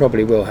extent. It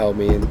probably will help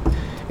me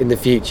in the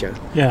future.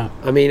 Yeah.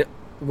 I mean,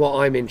 what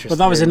I'm interested in...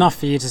 But that was enough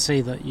for you to see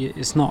that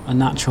it's not a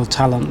natural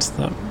talent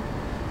that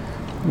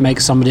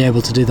makes somebody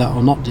able to do that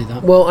or not do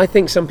that. Well, I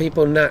think some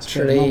people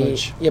naturally...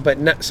 knowledge. Yeah,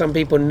 but some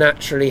people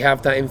naturally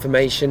have that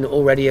information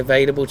already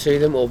available to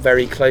them or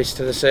very close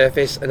to the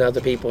surface, and other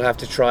people have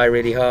to try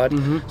really hard.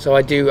 Mm-hmm. So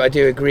I do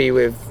agree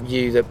with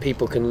you that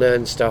people can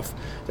learn stuff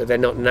that they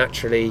don't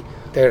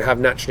have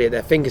naturally at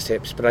their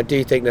fingertips, but I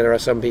do think that there are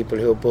some people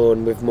who are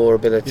born with more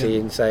ability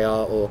in, say,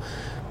 art or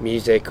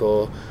music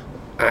or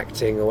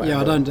acting or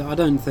whatever. Yeah, I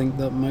don't think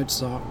that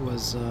Mozart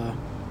was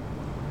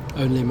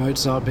only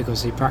Mozart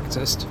because he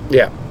practiced.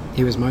 Yeah.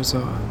 He was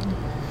Mozart.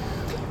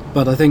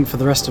 But I think for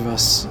the rest of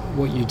us,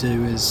 what you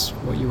do is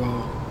what you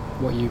are,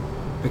 what you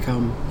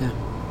become. Yeah.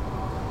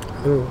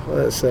 Oh,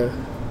 that's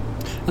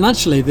And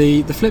actually,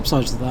 the flip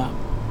side to that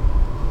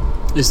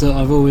is that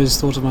I've always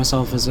thought of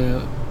myself as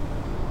an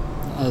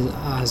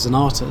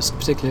artist,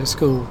 particularly at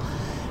school.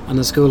 And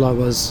at school, I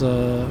was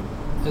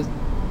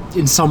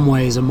in some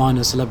ways a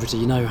minor celebrity.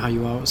 You know how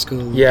you are at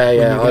school.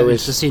 I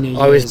was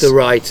the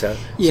writer,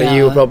 so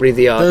you were probably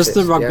the artist.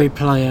 There's the rugby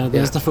player,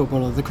 there's the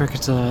footballer, the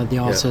cricketer, the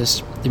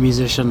artist, the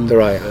musician, the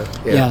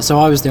writer. So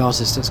I was the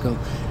artist at school,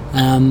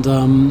 and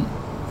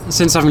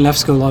since having left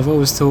school, I've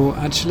always thought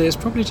actually it's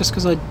probably just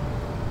because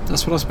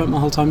that's what I spent my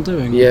whole time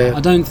doing. I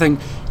don't think,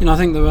 I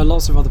think there were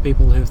lots of other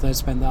people who, if they'd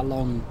spent that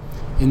long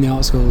in the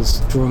art schools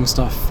drawing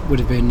stuff, would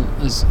have been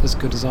as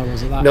good as I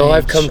was at that age.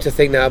 I've come to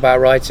think that about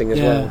writing as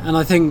well. And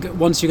I think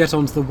once you get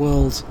onto the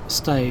world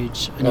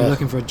stage and you're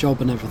looking for a job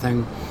and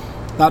everything,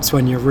 that's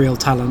when your real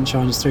talent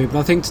shines through. But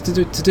I think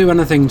to do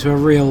anything to a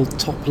real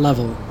top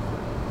level,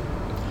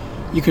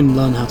 you can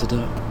learn how to do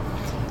it.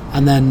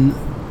 And then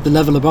the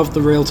level above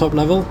the real top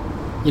level,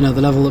 the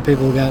level that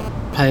people get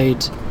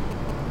paid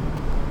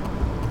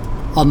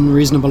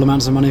unreasonable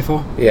amounts of money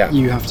for,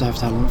 you have to have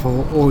talent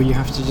for, or you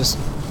have to just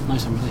know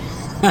somebody.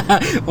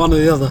 One or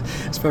the other.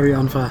 It's very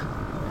unfair.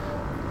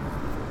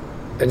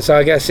 And so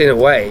I guess in a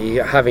way,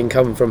 having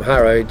come from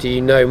Harrow, do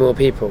you know more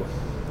people?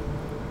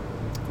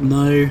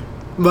 No.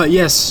 But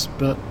yes,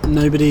 but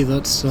nobody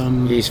that's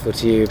useful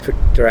to you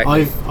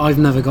directly. I've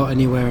never got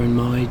anywhere in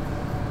my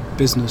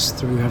business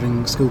through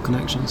having school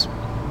connections.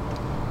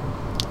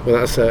 Well,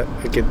 that's a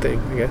good thing,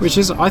 I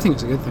guess. I think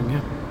it's a good thing,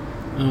 yeah.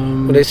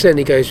 Well, it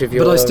certainly goes with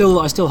your... But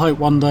I still hope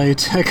one day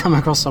to come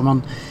across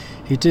someone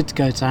who did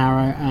go to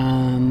Harrow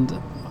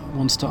and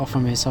wants to offer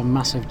me some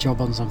massive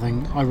job on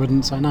something. I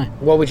wouldn't say no.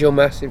 What would your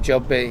massive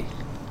job be?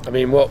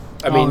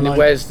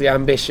 Where's the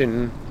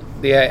ambition,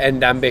 the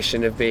end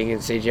ambition of being in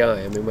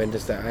CGI? I mean, when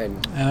does that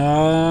end?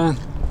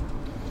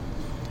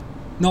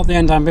 Not the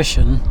end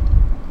ambition,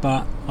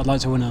 but I'd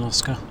like to win an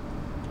Oscar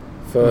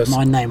with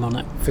my name on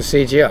it. For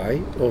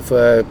CGI, or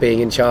for being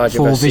in charge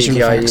of a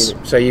CGI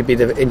unit? So you'd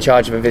be in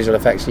charge of a visual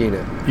effects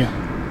unit? Yeah.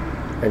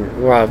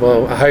 And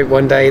well, I hope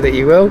one day that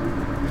you will.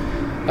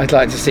 I'd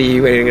like to see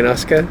you winning an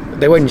Oscar.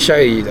 They wouldn't show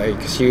you though,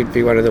 because you'd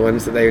be one of the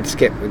ones that they would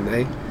skip, wouldn't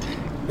they?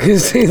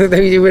 Because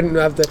you wouldn't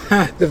have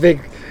the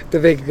big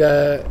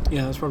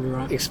that's probably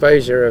right.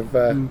 exposure of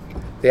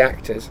the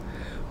actors.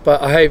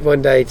 But I hope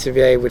one day to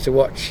be able to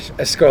watch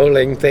a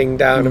scrolling thing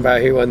down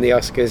about who won the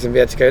Oscars and be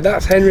able to go,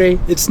 that's Henry.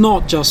 It's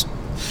not just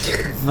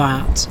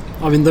that.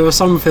 I mean, there are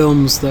some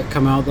films that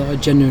come out that are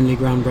genuinely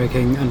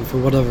groundbreaking and for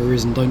whatever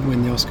reason don't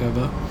win the Oscar,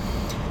 but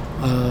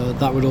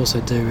that would also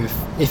do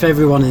if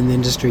everyone in the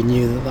industry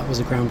knew that was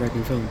a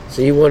groundbreaking film.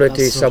 So you want to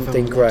do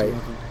something great,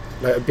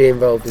 like be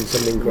involved in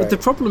something great. But the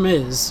problem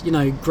is,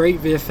 great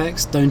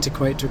VFX don't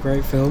equate to a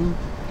great film,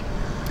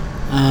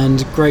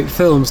 and great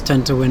films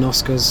tend to win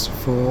Oscars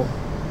for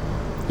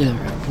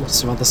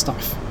lots of other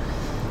stuff.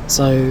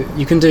 So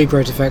you can do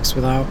great effects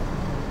without.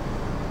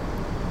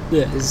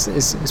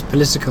 It's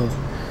political.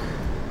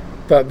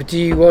 But do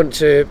you want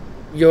to?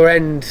 Your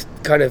end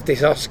kind of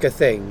this Oscar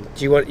thing,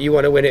 do you want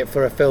to win it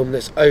for a film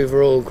that's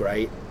overall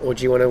great, or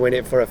do you want to win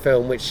it for a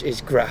film which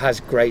has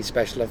great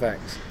special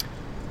effects?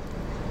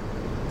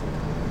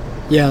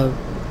 Yeah,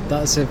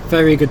 that's a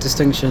very good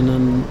distinction,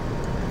 and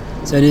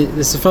So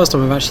this is the first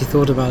time I've actually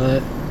thought about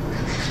it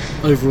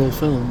overall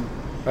film,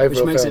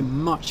 which makes it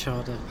much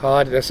harder.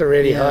 Hard. That's a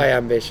really high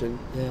ambition.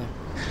 Yeah.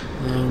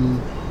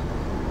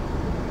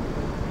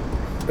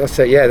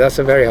 That's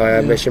a very high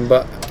ambition,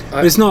 but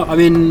it's not. I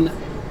mean,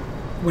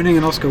 winning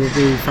an Oscar would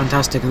be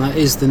fantastic, and that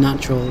is the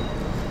natural.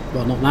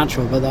 Well, not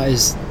natural, but that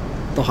is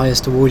the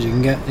highest award you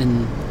can get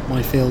in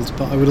my field.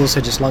 But I would also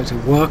just like to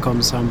work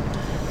on some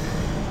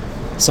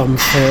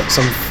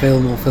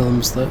film or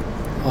films that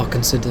are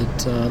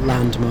considered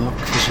landmark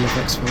visual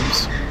effects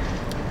films.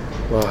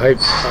 Well, I hope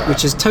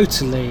which is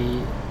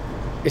totally.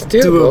 It's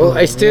doable.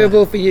 It's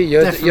doable for you.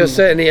 You're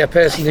certainly a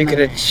person who can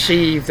Definitely.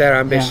 achieve their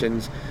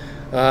ambitions,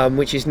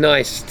 which is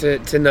nice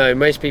to know.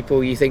 Most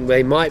people, you think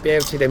they might be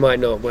able to, they might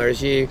not.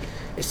 Whereas you,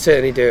 it's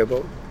certainly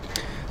doable.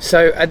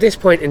 So at this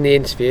point in the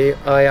interview,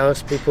 I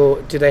ask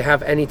people, do they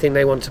have anything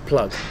they want to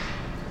plug?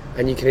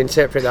 And you can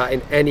interpret that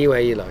in any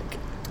way you like.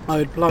 I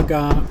would plug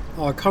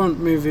our current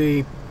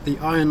movie, The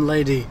Iron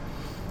Lady,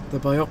 the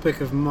biopic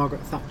of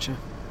Margaret Thatcher.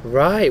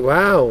 Right.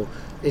 Wow.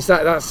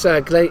 That's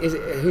Glenn?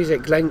 Who's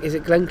it? Glenn? Is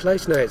it Glenn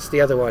Close? No, it's the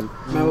other one.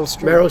 Meryl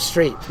Streep. Meryl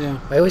Streep. Yeah.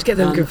 I always get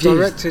them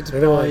confused. Directed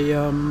by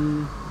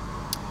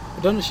I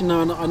don't actually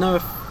know.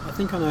 I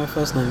think I know her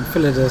first name.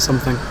 Phillida or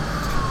something.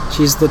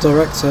 She's the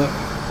director.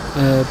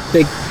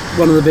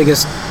 One of the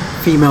biggest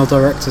female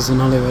directors in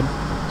Hollywood.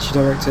 She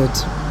directed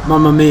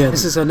Mamma Mia.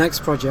 This is her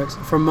next project.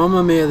 From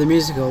Mamma Mia the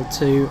musical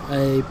to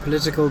a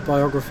political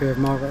biography of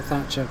Margaret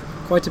Thatcher.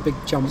 Quite a big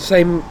jump.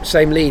 Same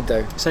lead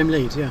though. Same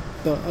lead, yeah.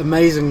 But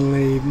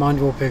amazingly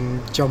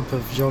mind-warping jump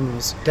of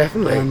genres.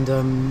 Definitely.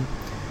 And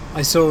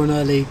I saw an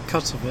early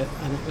cut of it,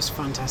 and it was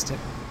fantastic.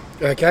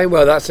 Okay,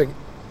 well that's a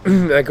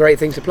great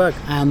thing to plug.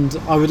 And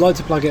I would like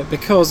to plug it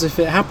because if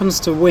it happens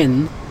to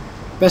win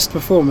Best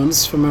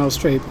Performance for Meryl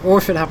Streep, or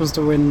if it happens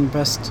to win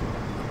Best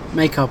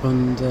Makeup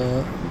and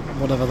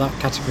whatever that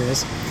category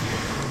is,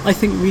 I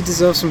think we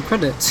deserve some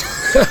credit.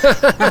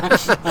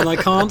 And I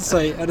can't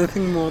say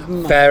anything more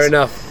than that. Fair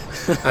enough.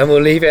 And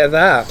we'll leave it at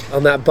that,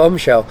 on that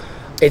bombshell.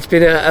 It's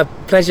been a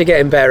pleasure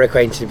getting better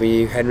acquainted with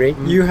you, Henry.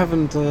 You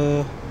haven't...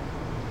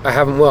 I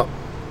haven't what?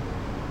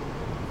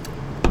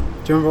 Do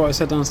you remember what I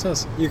said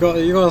downstairs? You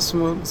got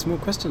some more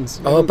questions.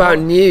 About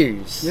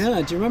news.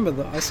 Yeah, do you remember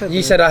that? I said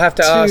you said I have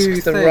to ask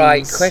the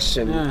right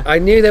question. Yeah. I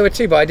knew there were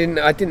two, but I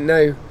didn't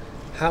know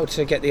how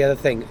to get the other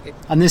thing.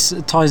 And this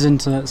ties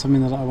into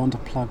something that I want to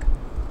plug.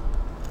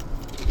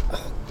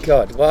 Oh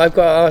God! Well, I've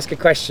got to ask a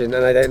question,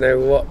 and I don't know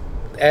what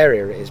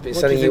area it is, but it's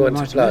something you want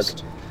to plug.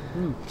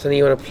 Something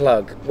you want to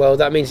plug. Well,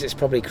 that means it's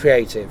probably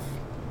creative.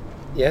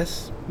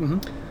 Yes. Mm-hmm.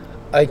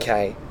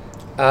 Okay.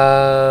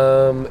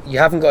 You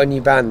haven't got a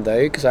new band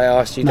though, because I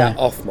asked you that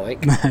off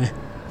mic.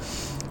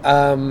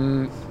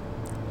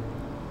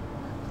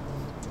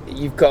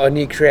 You've got a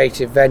new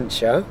creative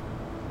venture.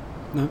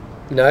 No.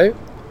 No?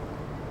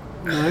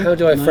 How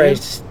do I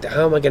phrase?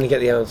 How am I going to get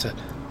the answer?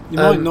 You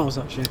might not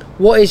actually.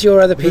 What is your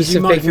other piece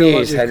of big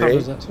news, like Henry?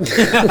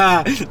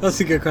 That's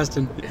a good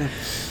question. Yeah.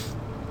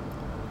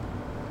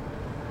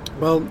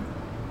 Well,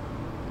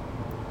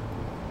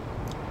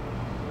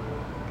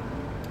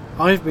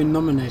 I've been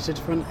nominated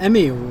for an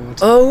Emmy Award.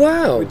 Oh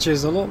wow! Which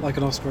is a lot like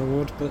an Oscar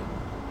award, but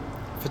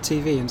for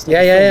TV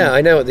instead. Yeah.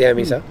 I know what the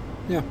Emmys are.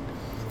 Yeah.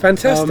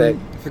 Fantastic.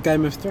 For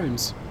Game of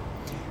Thrones,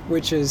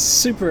 which is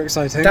super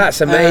exciting.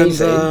 That's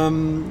amazing.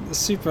 And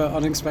super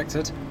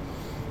unexpected.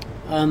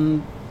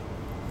 And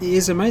it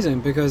is amazing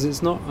because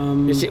it's not.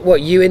 Is it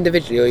what, you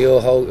individually or your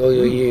whole or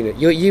your unit?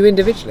 You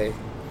individually.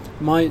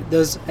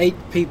 There's 8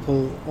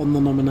 people on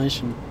the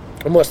nomination.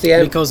 And what's the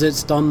Emmy? Because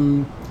it's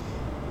done.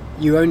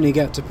 You only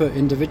get to put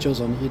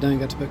individuals on it. You don't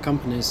get to put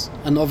companies.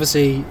 And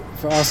obviously,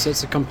 for us,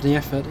 it's a company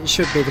effort. It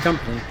should be the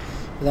company,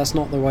 but that's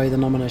not the way the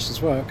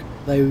nominations work.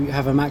 They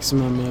have a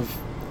maximum of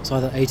it's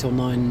either 8 or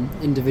 9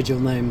 individual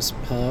names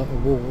per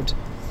award.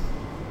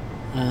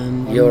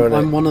 And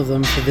I'm one of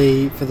them for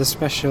the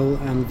special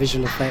and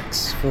visual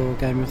effects for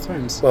Game of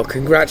Thrones. Well,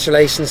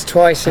 congratulations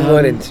twice in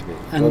one interview,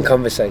 one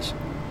conversation.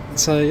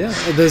 So yeah,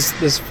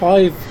 there's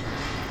 5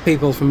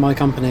 people from my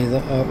company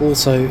that are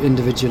also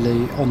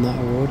individually on that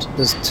award.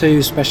 There's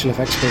 2 special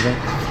effects people,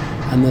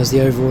 and there's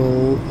the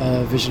overall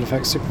visual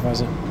effects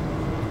supervisor,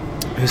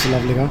 who's a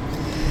lovely guy.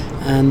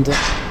 And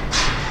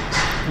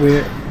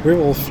we're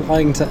all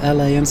flying to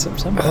LA in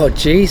September. Oh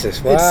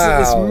Jesus!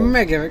 Wow, it's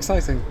mega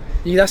exciting.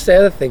 That's the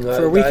other thing.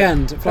 For a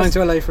weekend, flying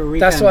to LA for a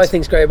weekend. That's what I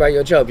think's great about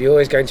your job. You're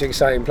always going to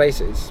exciting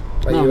places.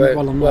 Like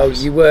I'm not.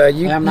 You were. I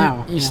am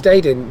now. You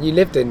stayed in. You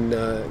lived in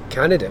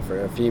Canada for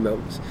a few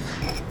months.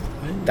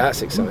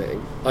 That's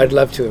exciting. I'd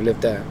love to have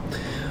lived there.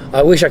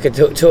 I wish I could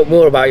talk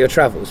more about your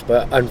travels,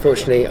 but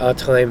unfortunately our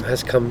time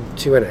has come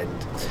to an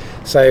end.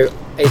 So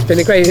it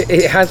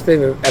has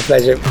been a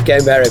pleasure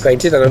getting better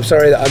acquainted, and I'm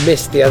sorry that I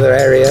missed the other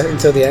area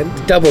until the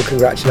end. Double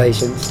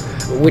congratulations.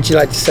 Would you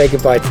like to say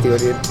goodbye to the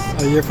audience?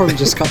 Oh, you'll probably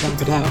just cut that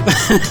bit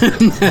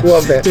out.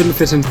 What bit? Didn't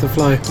fit into the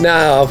flow.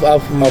 No,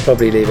 I'll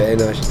probably leave it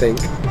in, I should think.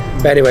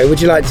 But anyway, would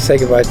you like to say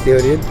goodbye to the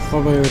audience?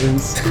 Bye-bye,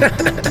 audience.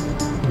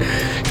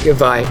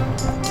 Goodbye.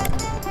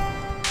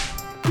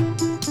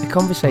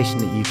 conversation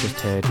that you just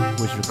heard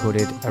was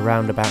recorded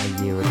around about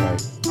a year ago.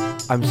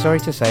 I'm sorry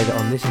to say that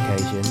on this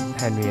occasion,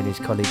 Henry and his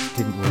colleagues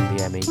didn't win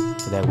the Emmy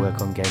for their work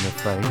on Game of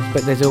Thrones,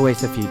 but there's always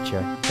the future,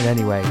 and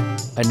anyway,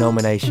 a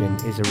nomination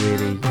is a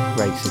really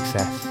great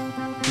success.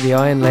 The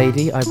Iron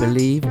Lady, I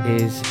believe,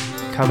 is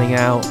coming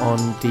out on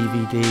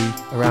DVD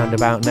around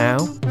about now,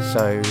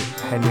 so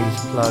Henry's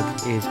plug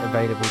is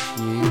available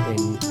to you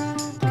in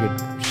good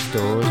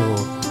stores or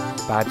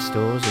bad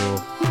stores or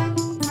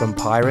from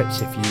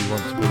pirates if you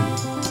want to be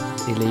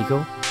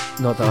illegal.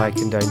 Not that I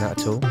condone that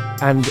at all.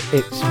 And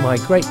it's my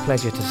great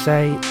pleasure to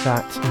say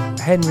that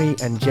Henry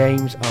and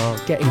James are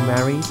getting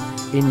married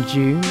in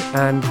June,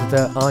 and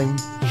that I'm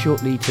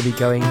shortly to be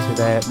going to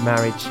their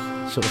marriage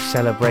sort of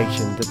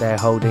celebration that they're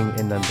holding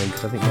in London,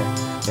 because I think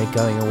they're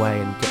going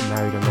away and getting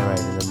married on their own,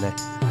 and then they're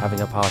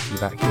having a party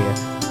back here,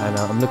 and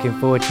I'm looking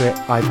forward to it.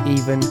 I've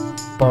even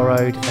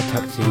borrowed a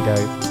tuxedo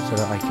so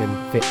that I can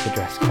fit the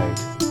dress code.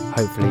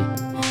 Hopefully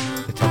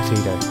the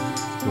tuxedo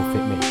will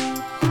fit me.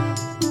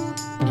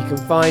 You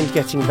can find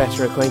Getting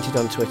Better Acquainted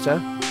on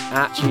Twitter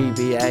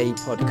 @GBA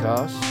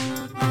Podcast.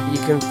 You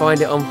can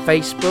find it on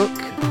Facebook.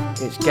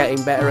 It's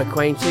Getting Better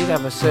Acquainted.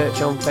 Have a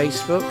search on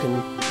Facebook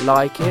and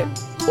like it.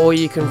 Or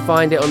you can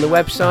find it on the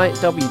website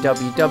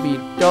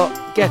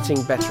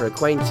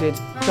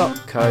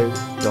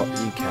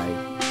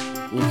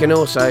www.gettingbetteracquainted.co.uk. You can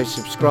also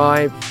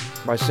subscribe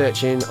by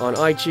searching on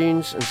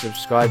iTunes and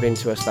subscribing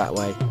to us that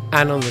way.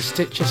 And on the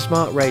Stitcher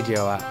Smart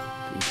Radio app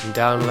that you can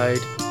download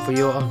for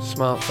your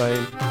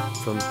smartphone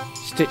from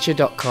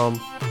Stitcher.com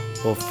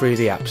or through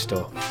the App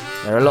Store.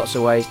 There are lots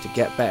of ways to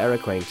get better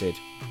acquainted.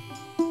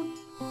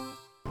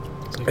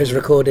 It's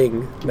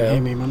recording now.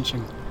 Hear me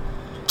munching.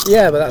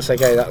 Yeah, but that's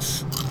okay. I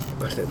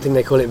think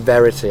they call it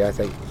verity, I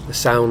think. The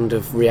sound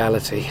of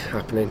reality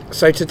happening.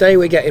 So today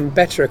we're getting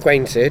better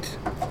acquainted.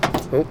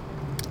 You're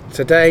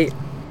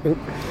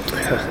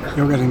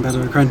getting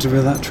better acquainted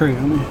with that tree,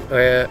 aren't you?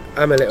 I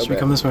am a little Should we bit.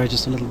 come this way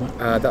just a little bit?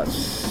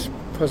 That's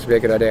possibly a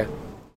good idea.